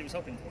 literally, that she was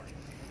hoping for.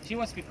 She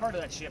wants to be part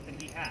of that ship,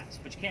 and he has.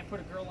 But you can't put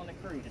a girl on the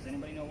crew. Does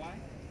anybody know why?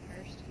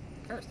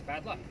 Cursed.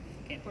 Bad luck.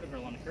 Can't put a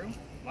girl on the crew.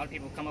 A lot of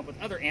people come up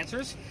with other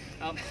answers.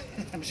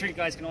 I'm sure you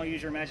guys can all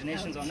use your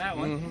imaginations on that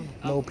one.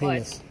 No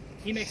penis.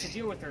 But he makes a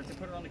deal with her to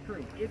put her on the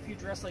crew. If you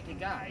dress like a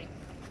guy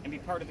and be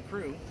part of the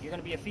crew, you're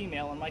going to be a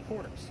female in my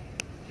quarters.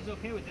 She's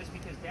okay with this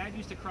because Dad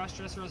used to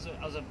cross-dress her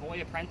as a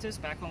boy apprentice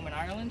back home in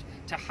Ireland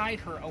to hide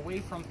her away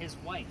from his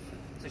wife.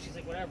 So she's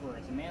like, whatever,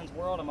 it's a man's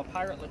world, I'm a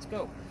pirate, let's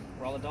go.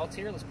 We're all adults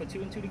here, let's put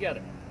 2 and 2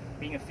 together.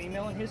 Being a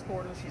female in his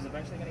quarters, she's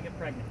eventually going to get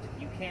pregnant.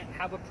 You can't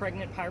have a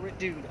pregnant pirate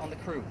dude on the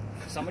crew.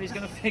 Somebody's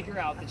going to figure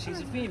out that she's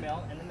a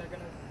female, and then they're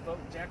going to vote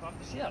Jack off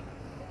the ship.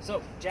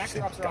 So Jack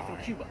drops her off in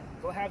Cuba.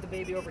 Go have the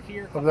baby over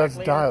here. But that's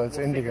dial. It's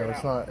indigo.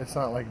 It's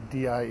not like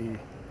DIE.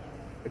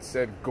 It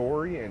said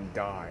gory and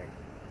die.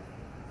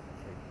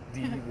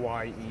 DYE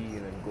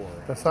and then gory.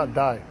 That's not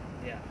die.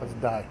 Yeah. That's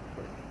die.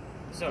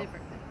 So,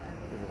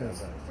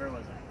 Yes. where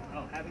was I?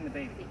 Oh, having the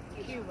baby.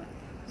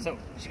 So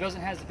she goes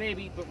and has the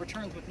baby, but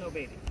returns with no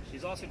baby.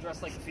 She's also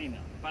dressed like a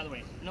female. By the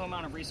way, no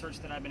amount of research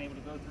that I've been able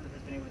to go through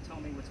has been able to tell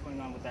me what's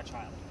going on with that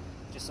child.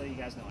 Just so you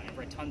guys know, I've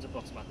read tons of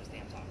books about this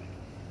damn topic.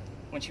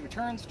 When she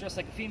returns, dressed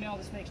like a female,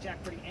 this makes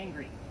Jack pretty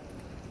angry.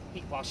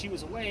 While she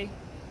was away,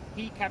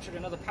 he captured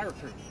another pirate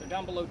crew. They're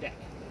down below deck.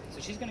 So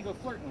she's going to go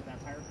flirting with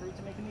that pirate crew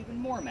to make him even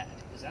more mad,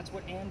 because that's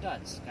what Anne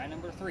does. Guy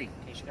number 3,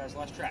 in case you guys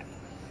lost track.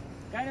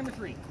 Guy number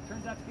 3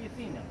 turns out to be a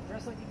female,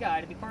 dressed like a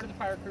guy to be part of the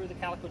pirate crew that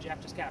Calico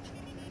Jack just captured.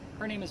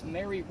 Her name is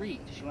Mary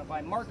Reed. She went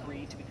by Mark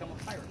Reed to become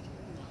a pirate.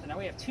 So now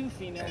we have 2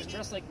 females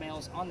dressed like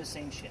males on the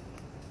same ship.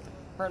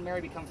 Her and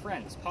Mary become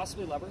friends,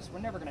 possibly lovers. We're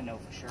never going to know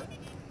for sure.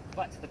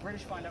 But the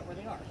British find out where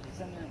they are. They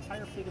send their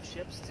entire fleet of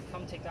ships to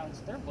come take down.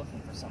 They're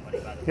looking for somebody,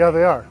 by the way. Yeah,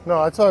 they are.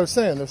 No, that's what I was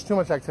saying. There's too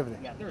much activity.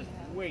 Yeah, there's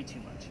way too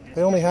much.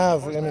 They only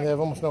have, I mean, they have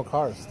almost no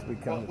cars to be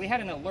Well, counted. we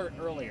had an alert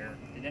earlier.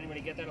 Did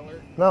anybody get that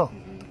alert? No.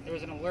 There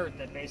was an alert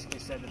that basically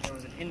said that there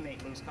was an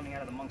inmate loose coming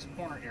out of the Monk's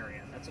Corner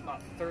area. That's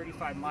about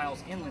 35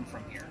 miles inland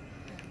from here.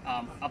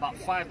 About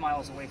 5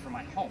 miles away from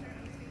my home.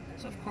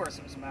 So of course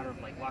it was a matter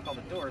of like lock all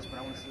the doors, but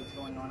I want to see what's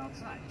going on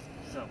outside.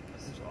 So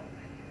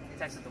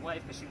I texted the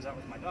wife because she was out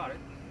with my daughter,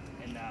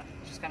 and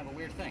it's just kind of a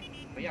weird thing.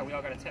 But yeah, we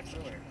all got a text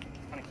earlier.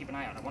 Kind of keep an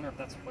eye out. I wonder if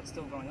that's what's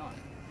still going on.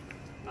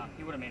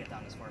 He would have made it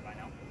down this far by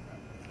now.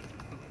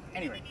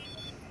 Anyway,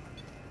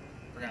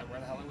 forgot where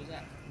the hell it was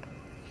at.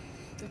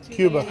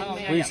 Cuba. Oh,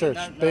 yeah, Research.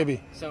 yeah. No.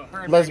 Baby. So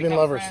her and Lesbian Mary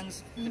become lovers.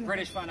 friends. The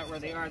British find out where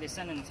they are. They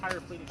send an entire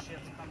fleet of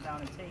ships to come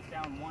down and take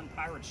down one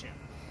pirate ship.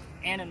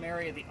 Anne and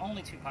Mary are the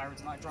only 2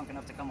 pirates not drunk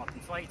enough to come up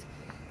and fight,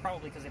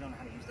 probably because they don't know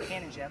how to use the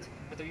cannons yet,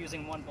 but they're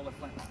using 1 bullet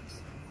flintlocks,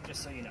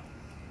 just so you know.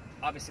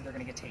 Obviously they're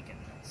going to get taken,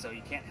 so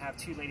you can't have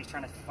 2 ladies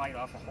trying to fight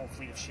off a whole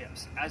fleet of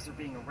ships. As they're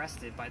being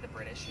arrested by the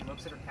British, she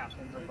looks at her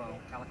captain, her beau,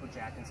 Calico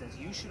Jack, and says,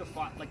 "You should have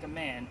fought like a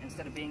man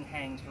instead of being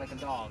hanged like a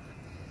dog."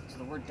 So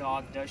the word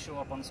dog does show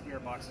up on the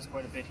spirit boxes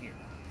quite a bit here.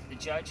 The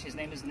judge, his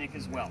name is Nick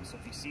as well, so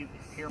if you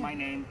hear my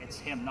name, it's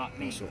him, not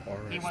me.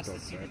 He wants to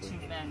see the 2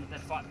 men that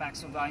fought back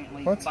so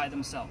valiantly by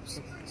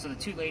themselves. So the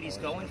 2 ladies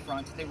go in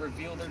front, they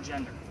reveal their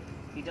gender.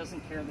 He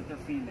doesn't care that they're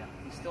female.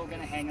 He's still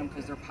going to hang them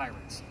because they're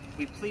pirates.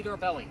 We plead our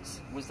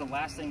bellies, was the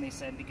last thing they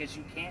said, because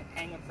you can't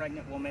hang a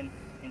pregnant woman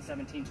in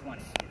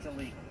 1720. It's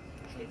illegal.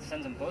 It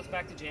sends them both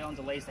back to jail and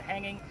delays the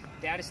hanging.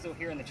 Dad is still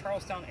here in the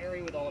Charlestown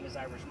area with all of his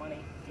Irish money.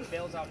 He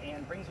bails out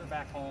Anne, brings her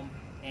back home,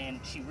 and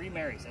she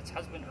remarries. That's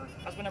husband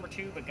number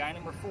 2, but guy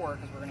number 4,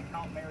 because we're going to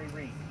count Mary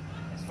Reed.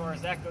 As far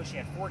as that goes, she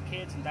had 4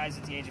 kids and dies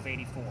at the age of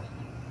 84.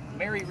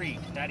 Mary Reed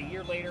died a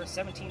year later,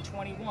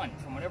 1721,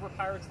 from whatever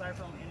pirates died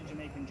from in a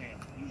Jamaican jail.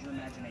 Use your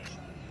imagination.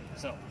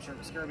 So, I'm sure it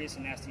was scurvous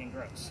and nasty and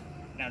gross.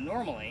 Now,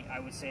 normally, I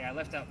would say I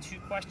left out 2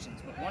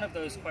 questions, but one of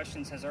those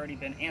questions has already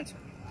been answered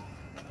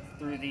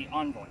through the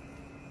envoy.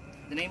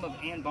 The name of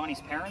Anne Bonny's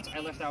parents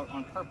I left out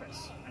on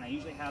purpose, and I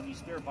usually have these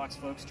spirit box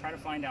folks try to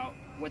find out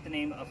what the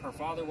name of her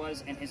father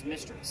was and his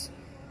mistress.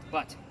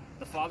 But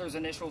the father's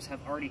initials have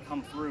already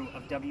come through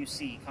of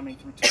WC coming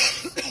through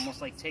twice,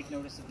 almost like take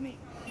notice of me.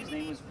 His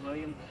name was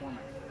William Cormac.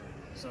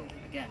 So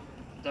again,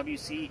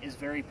 WC is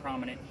very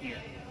prominent here.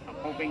 I'm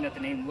hoping that the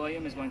name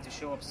William is going to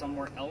show up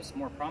somewhere else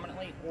more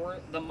prominently, or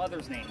the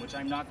mother's name, which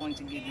I'm not going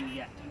to give you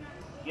yet.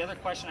 The other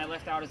question I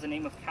left out is the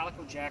name of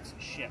Calico Jack's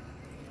ship.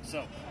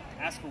 So,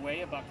 ask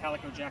away about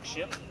Calico Jack's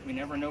ship. We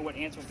never know what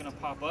answer is going to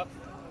pop up,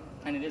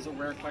 and it is a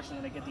rare question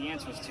that I get the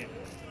answers to.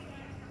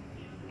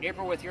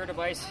 April, with your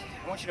device,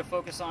 I want you to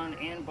focus on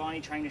Anne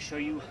Bonny trying to show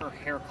you her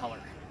hair color.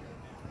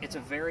 It's a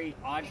very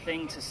odd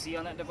thing to see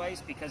on that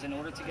device because in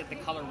order to get the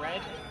color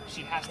red,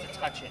 she has to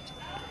touch it.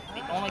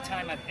 The only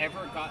time I've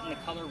ever gotten the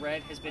color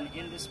red has been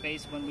in the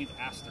space when we've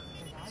asked her.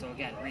 So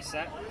again,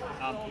 reset.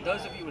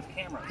 Those of you with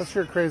cameras. Plus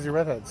you're a crazy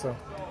redhead, so.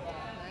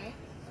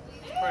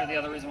 That's part of the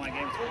other reason why I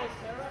gave it to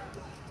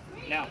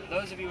her. Now,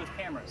 those of you with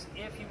cameras,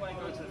 if you want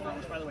to go to the front,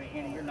 which by the way,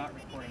 Anna, you're not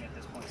recording at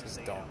this point, so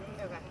say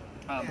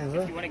Okay.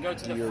 if you want to go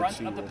to the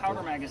front of the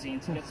powder magazine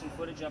to get some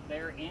footage up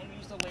there and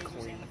use the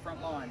lasers in the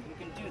front lawn, you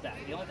can do that.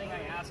 The only thing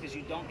I ask is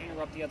you don't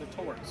interrupt the other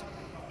tours.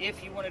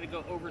 if you wanted to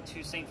go over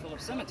to St. Philip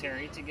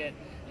Cemetery to get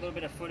a little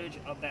bit of footage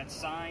of that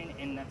sign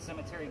and that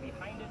cemetery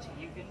behind it,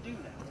 you can do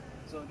that.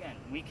 So again,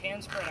 we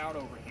can spread out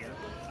over here,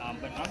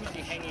 but I'm going to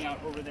be hanging out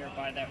over there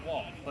by that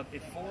wall. But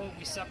before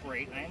we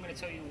separate, I am going to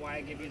tell you why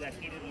I give you that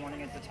heated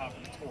warning at the top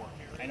of the tour.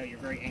 I know you're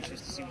very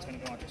anxious to see what's going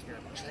to go on your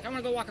spirit box. She's like, I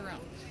want to go walk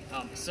around.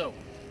 So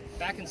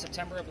back in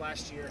September of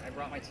last year, I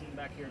brought my team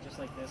back here just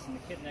like this, and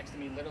the kid next to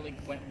me literally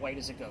went white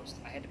as a ghost.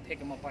 I had to pick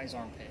him up by his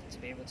armpit to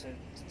be able to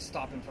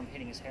stop him from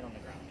hitting his head on the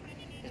ground.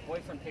 His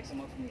boyfriend picks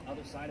him up from the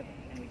other side of him,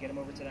 and we get him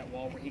over to that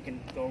wall where he can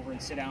go over and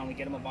sit down. We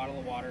get him a bottle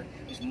of water.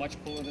 It was much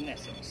cooler than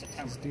this. It was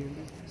September.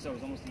 So it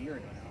was almost a year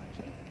ago now,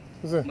 actually.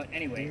 But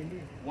anyway,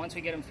 once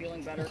we get him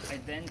feeling better, I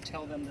then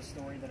tell them the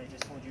story that I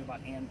just told you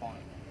about Anne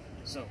Bonham.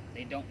 So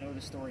they don't know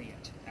the story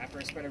yet. After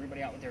I spread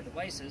everybody out with their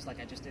devices,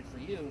 like I just did for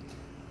you,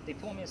 they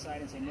pull me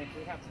aside and say, Nick,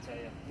 we have to tell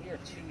you, we are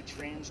 2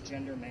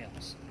 transgender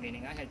males,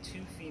 meaning I had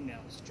 2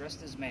 females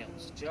dressed as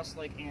males, just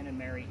like Anne and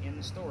Mary in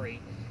the story,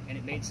 and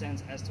it made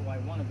sense as to why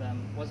one of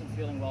them wasn't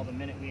feeling well the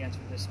minute we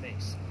entered this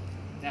space.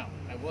 Now,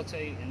 I will tell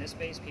you, in this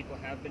space, people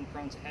have been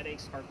prone to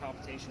headaches, heart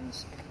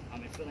palpitations,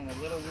 and feeling a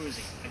little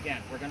woozy.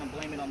 Again, we're going to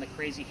blame it on the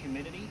crazy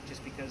humidity,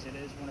 just because it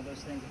is one of those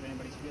things if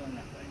anybody's feeling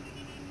that way.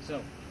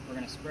 So, we're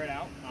going to spread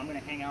out. I'm going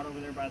to hang out over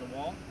there by the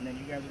wall, and then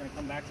you guys are going to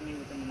come back to me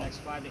within the next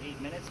 5 to 8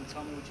 minutes and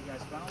tell me what you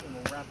guys found, and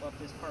we'll wrap up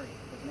this party.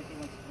 Because Nikki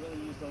wants to really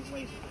use those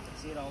lasers. I can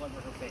see it all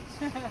over her face.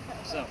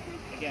 So,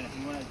 again, if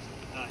you want to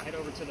head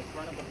over to the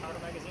front of the powder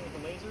magazine with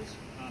the lasers,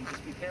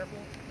 just be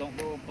careful. Don't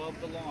go above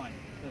the lawn.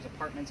 There's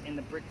apartments in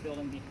the brick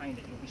building behind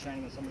it. You'll be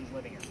shining on somebody's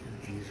living area.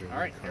 All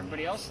right,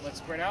 everybody else, let's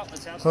spread out.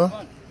 Let's have some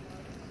fun.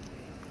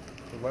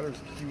 The letters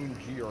Q and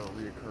G are a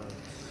reoccurrence.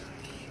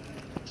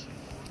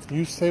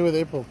 You stay with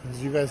April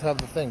because you guys have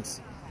the things.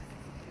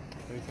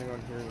 Anything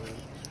on here?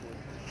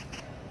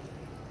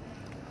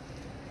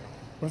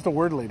 Where's the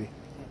word lady?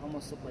 They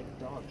almost look like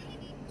a dog.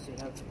 So you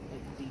have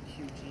like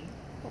DQG.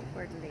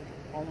 Word lady.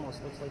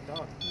 Almost looks like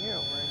dog. You're a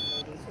word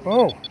lady.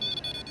 Oh.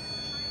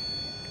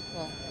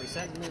 Well,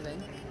 Reset.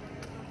 moving.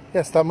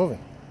 Yeah, stop moving.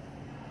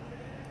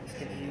 Let's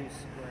get you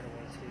squared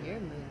away too. You're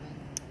moving.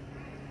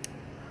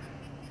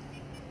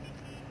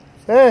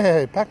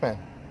 Hey, Pac-Man.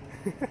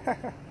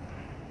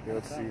 Yeah,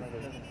 let's see.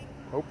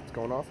 Oh, it's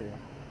going off again.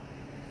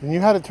 And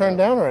you had it turned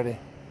down already.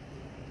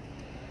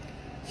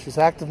 She's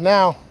active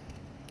now. I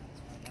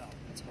know.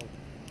 Let's hope.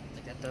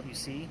 Like that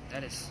WC,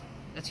 that's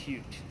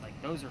huge. Like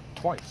those are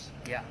Twice.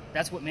 Yeah,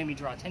 that's what made me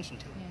draw attention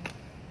to it. Yeah.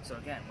 So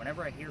again,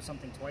 whenever I hear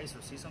something twice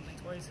or see something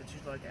twice, it's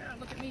usually like, yeah,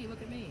 look at me,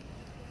 look at me.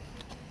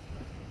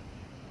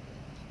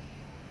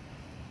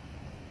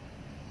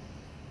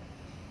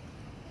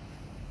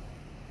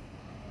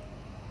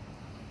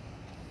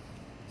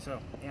 So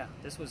yeah,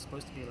 this was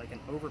supposed to be like an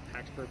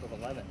overpacked group of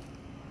 11.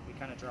 We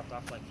kind of dropped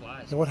off like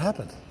flies. And what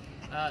happened?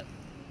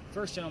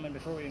 First gentleman,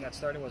 before we even got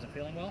started, wasn't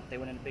feeling well. They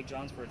went into Big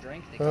John's for a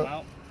drink. They come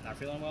out, not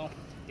feeling well.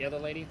 The other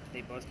lady,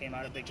 they both came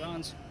out at Big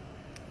John's.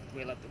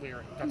 We got to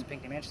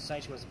Pinckney Mansion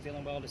site. She wasn't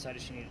feeling well.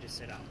 Decided she needed to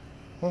sit out.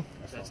 So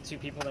that's 2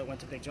 people that went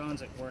to Big John's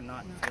that were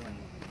not feeling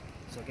well.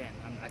 So again,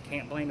 I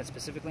can't blame it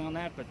specifically on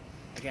that, but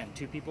again,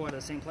 2 people at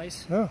the same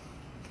place. Yeah.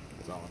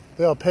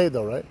 They all paid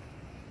though, right?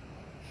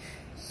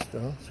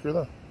 Screw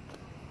them.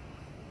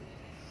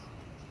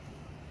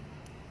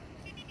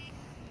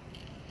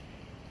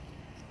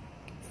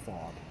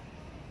 Fog.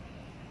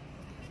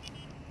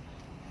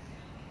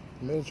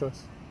 You made a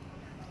choice.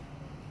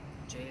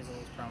 J is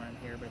always prominent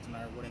here, but it's a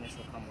matter of what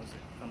initial comes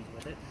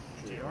with it.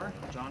 JR,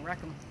 John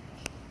Rackham.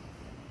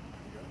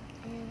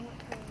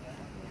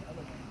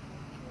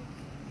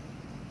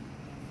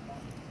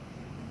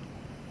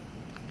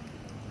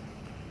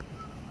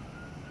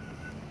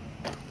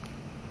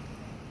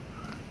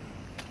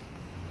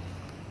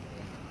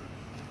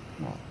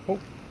 Oh.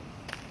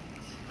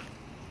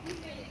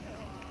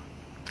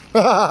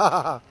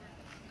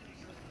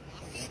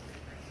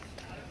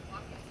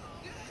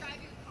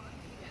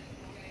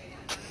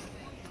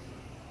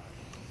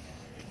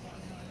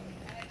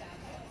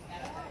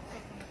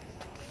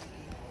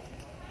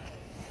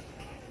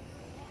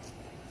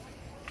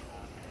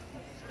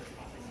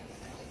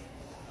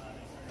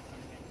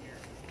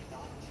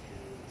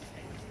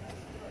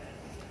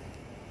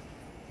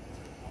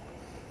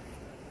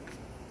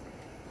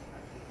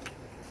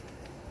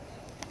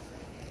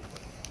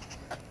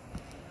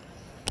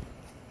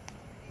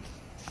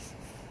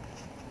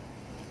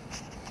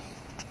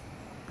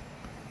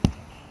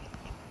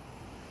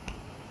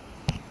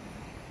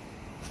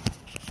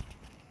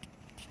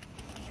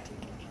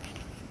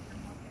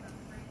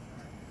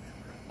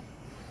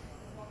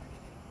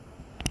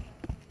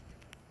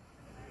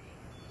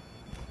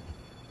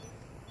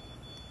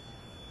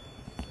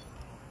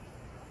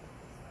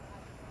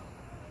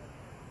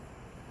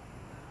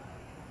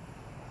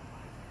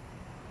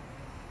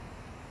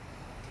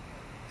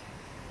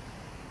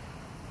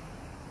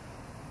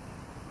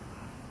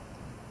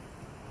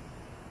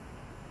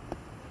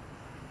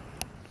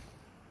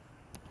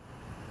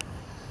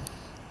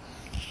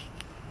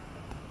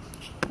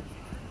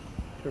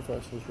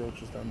 Careful, those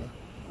roaches down there.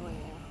 Oh, yeah.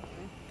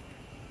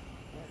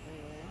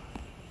 Everywhere.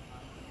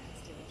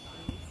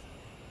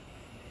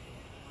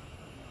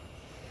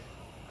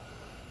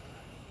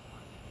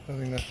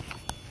 Nothing there.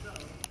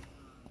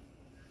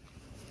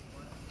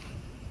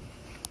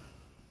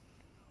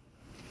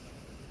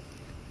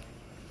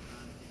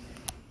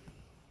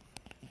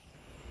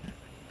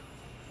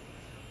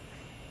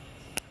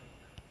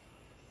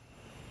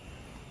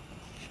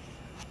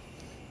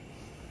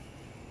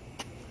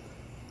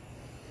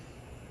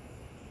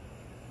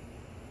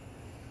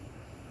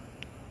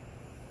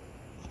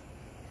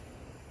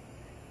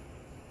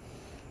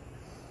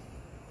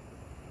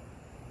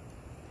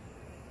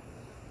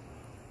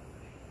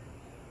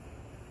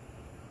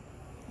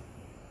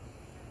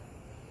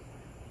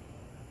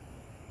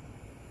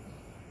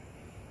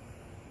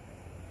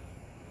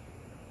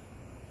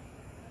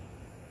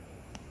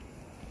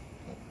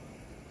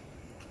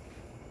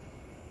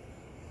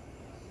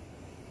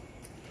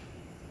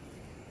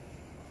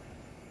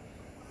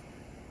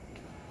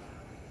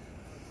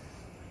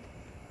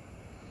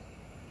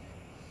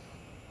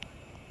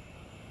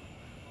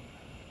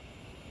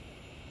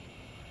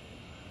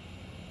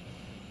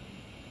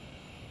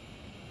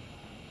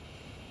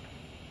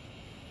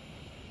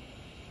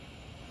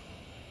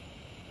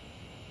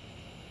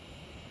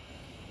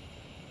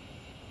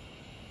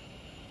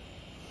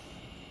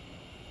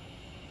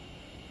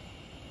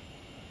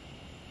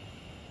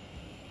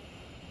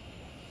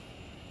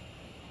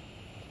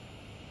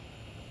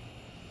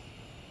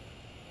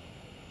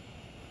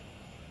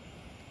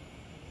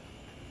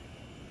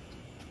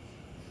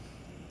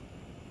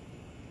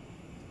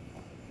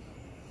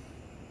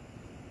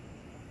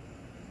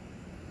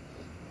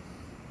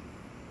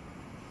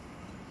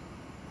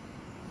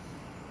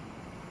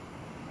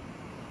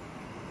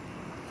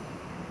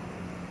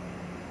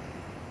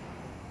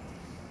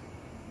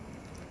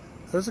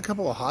 There's a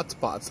couple of hot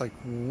spots, like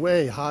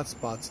way hot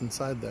spots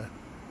inside there.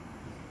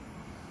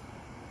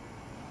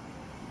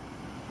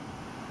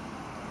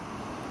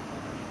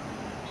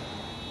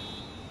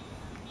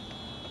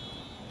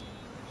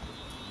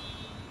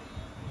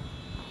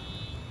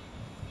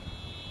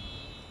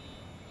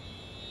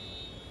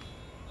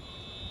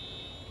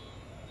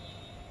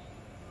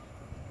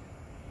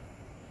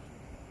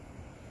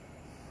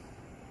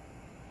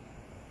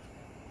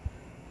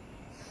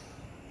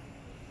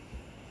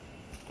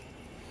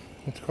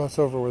 Let's cross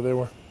over where they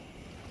were.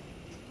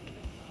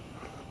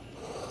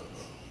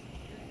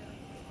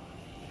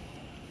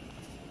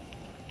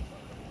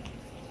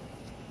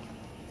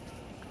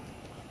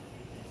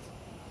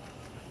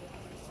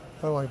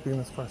 I don't like being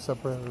this far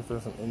separated if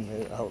there's an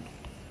inmate out.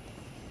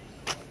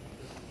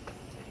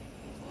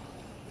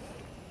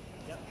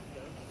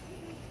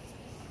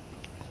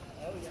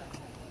 Oh yeah,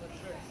 for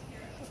sure.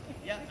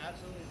 Yeah,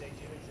 absolutely. They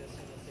do exist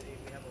in the city.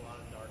 We have a lot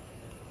of dark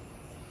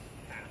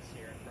paths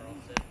here in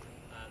Charleston,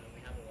 and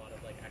we have a lot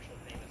of like actual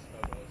famous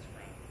photos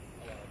from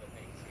a lot of the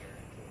things here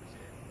and tours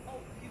here.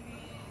 Oh, you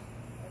mean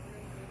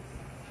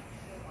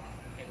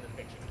in the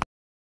picture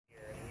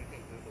here, and you can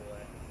Google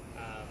it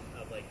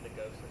of like the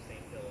ghost of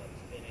St.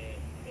 Philip's, and it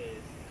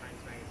is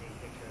Times Magazine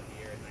picture of the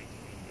year in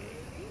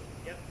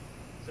 1988. Yep.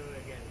 So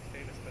again,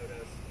 famous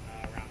photos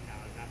around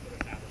town, and that's what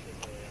establishes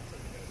really us as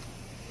a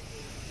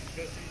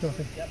ghost.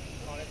 Nothing. Yep,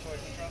 haunted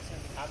tours in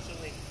Charleston.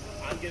 Absolutely.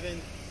 I'm given,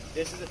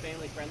 this is a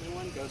family-friendly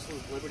one. Ghost of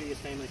Liberty is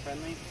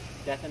family-friendly.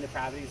 Death and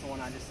Depravity is the one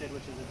I just did,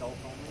 which is adult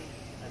only.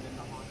 And then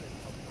the haunted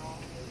overall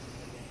is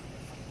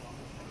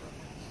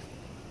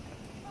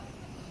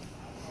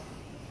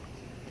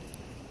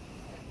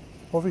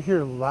Over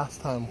here last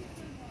time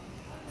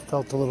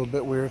felt a little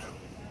bit weird.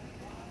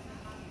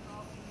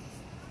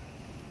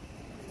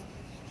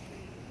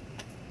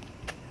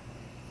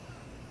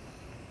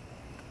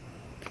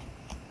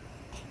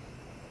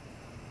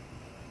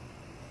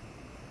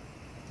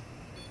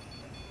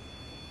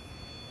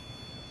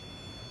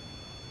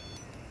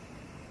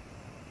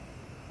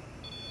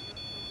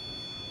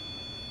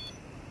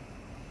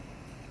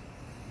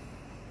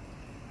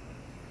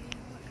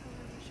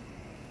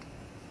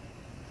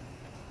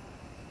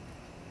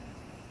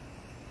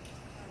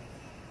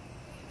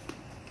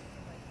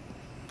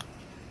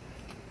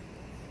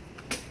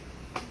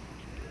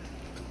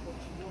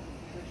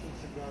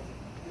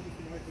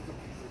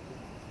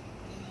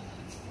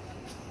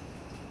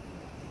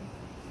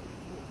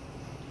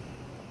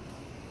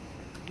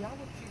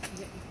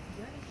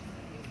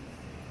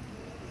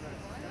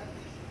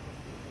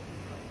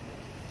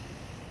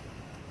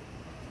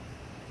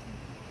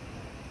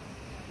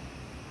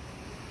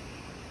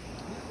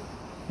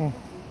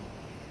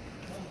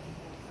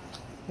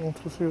 Let's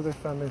go see if they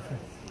found anything.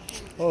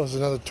 Oh, there's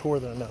another tour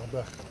there now,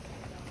 back.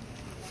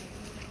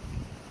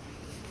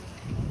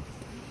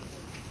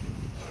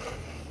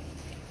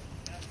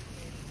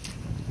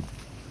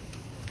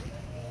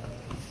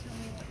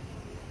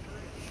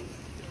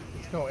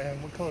 Let's go,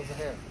 Ann. What color's the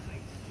hair?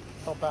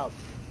 Help out.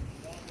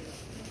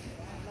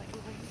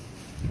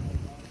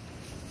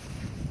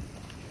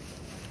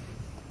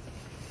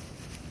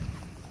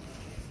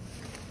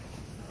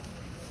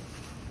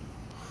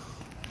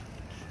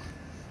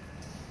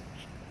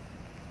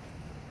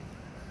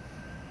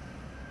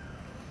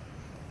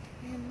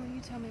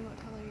 Tell me what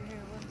color your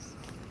hair was.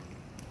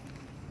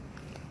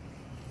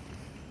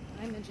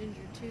 I'm a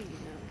ginger too, you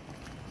know.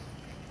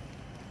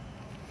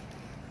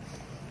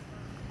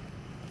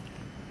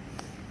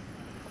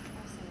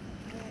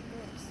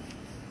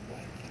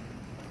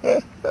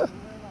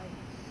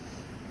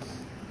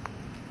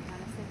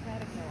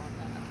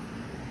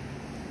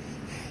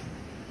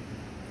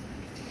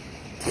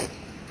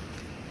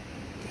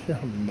 You're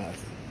a mess.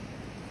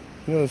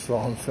 You know this is all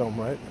on film,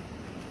 right?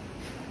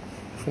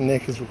 So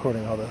Nick is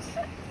recording all this.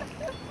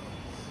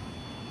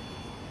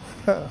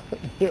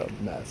 You're a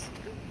mess.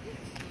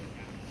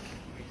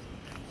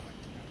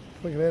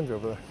 Look at Andrew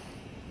over there.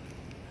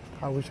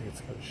 I wish I could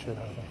scare the shit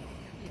out of him.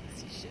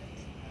 Yes, you should.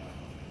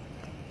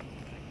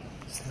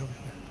 Stay over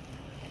here.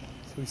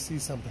 So we see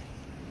something.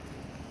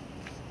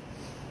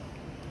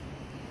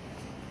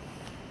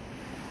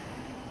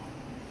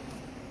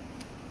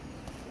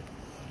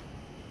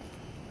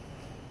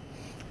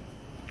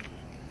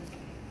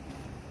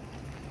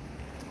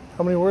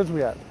 How many words are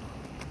we at?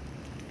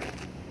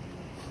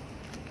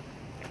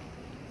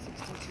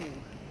 62.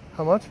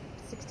 How much?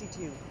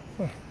 62.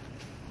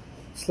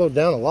 Slowed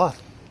down a lot.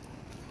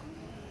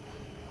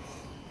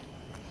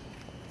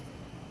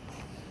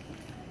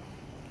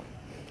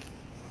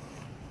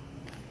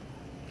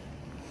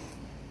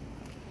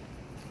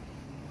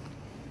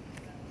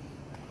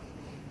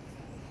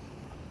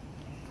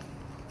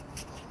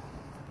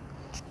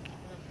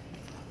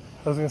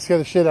 I was gonna scare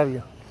the shit out of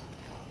you.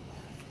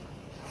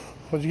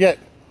 What'd you get?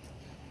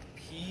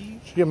 P,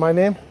 Did you get my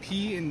name?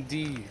 P and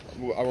D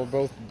were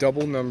both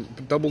double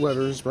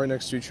letters right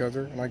next to each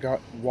other, and I got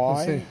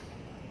Let's see. Y.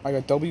 I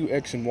got W,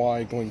 X, and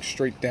Y going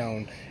straight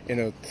down in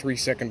a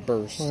 3-second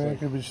burst. Oh, yeah, I Like,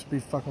 could just be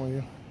fucking with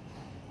you.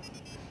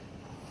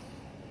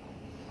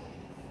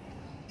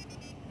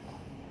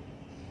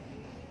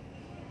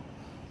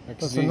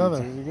 X, That's Z,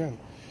 another. do it again.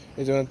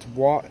 It went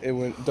Y. It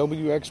went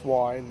W, X,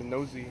 Y, and then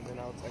no Z, and then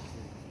now it's X.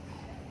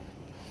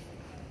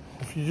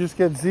 If you just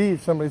get Z,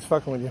 somebody's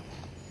fucking with you.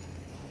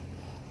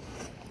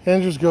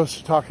 Andrew's ghost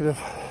is talkative.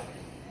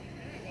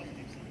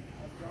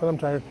 But I'm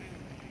tired.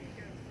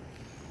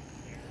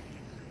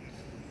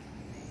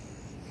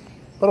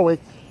 But awake.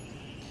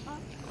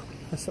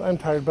 I said I'm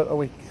tired, but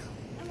awake.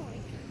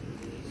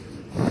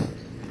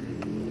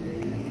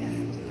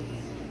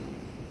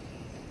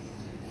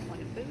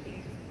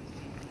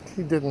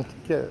 He didn't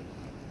get it.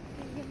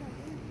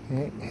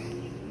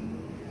 Imagine.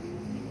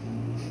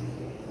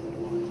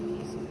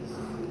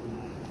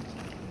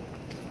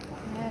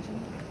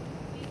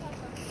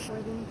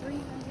 More than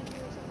 300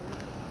 years old.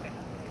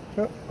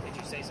 Yep. Did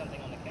you say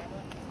something on the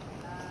camera?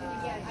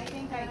 Yeah, I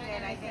think I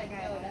did. I think I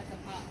did. That's a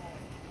pothead.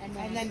 And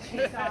then she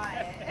saw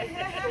it.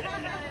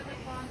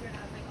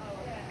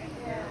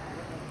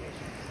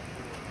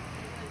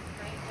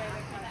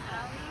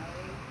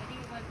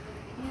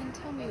 And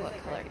tell me what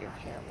color your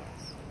hair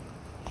was.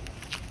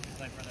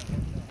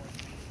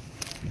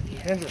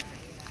 Andrew.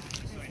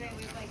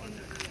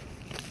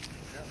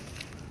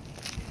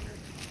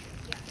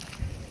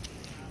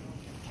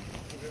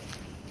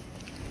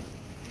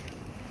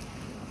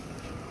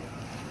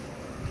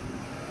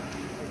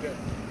 Okay.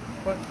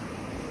 What?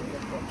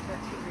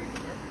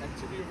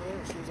 Activity over there.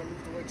 As soon as I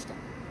move the wedge, stop.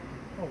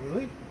 Oh,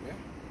 really? Yeah.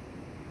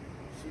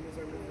 As soon as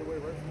I move away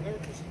right from there,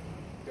 just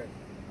okay.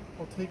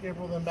 Well, take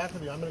April then back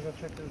with you. I'm gonna go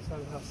check the other side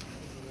of the house.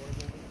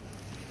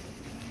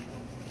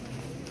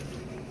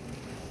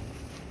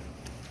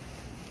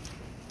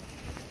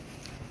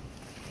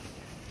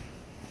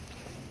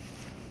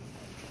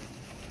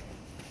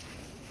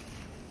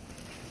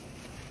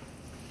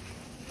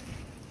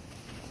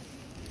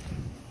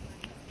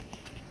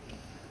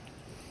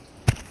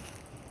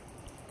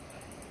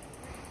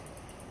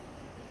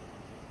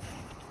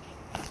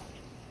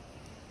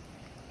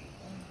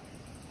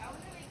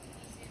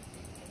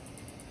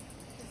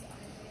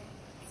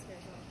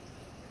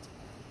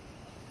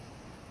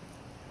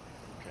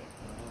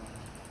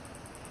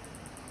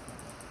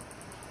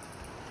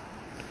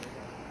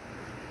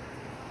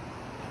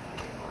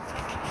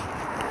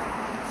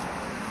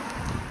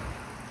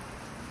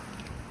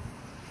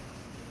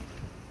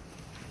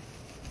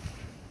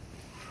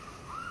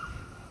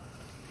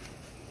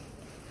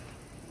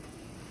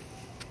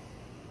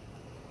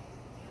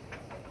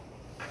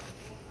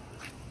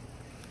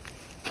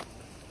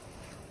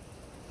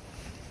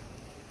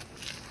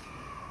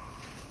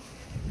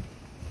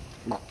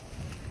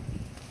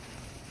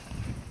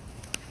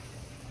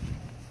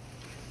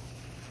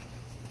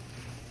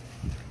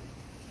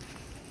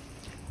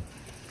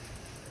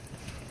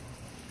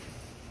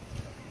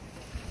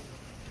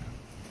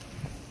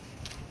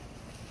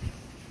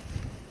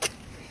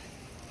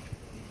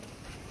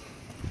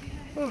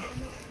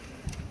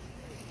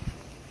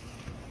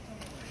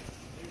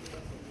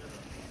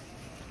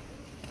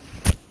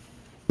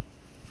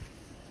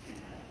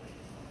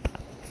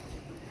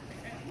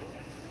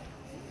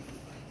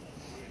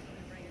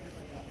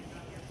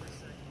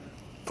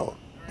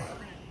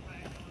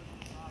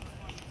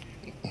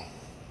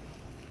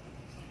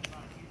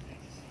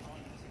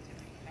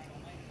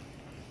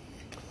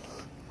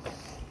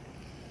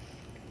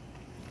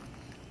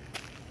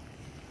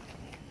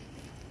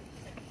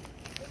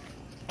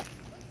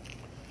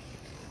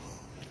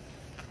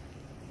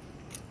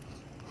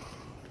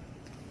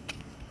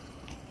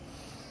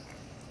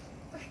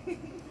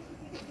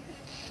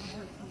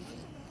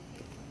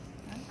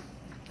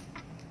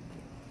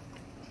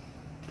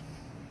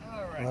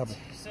 All right.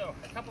 So,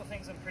 a couple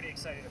things I'm pretty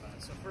excited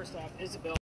about. So, first off, Isabel.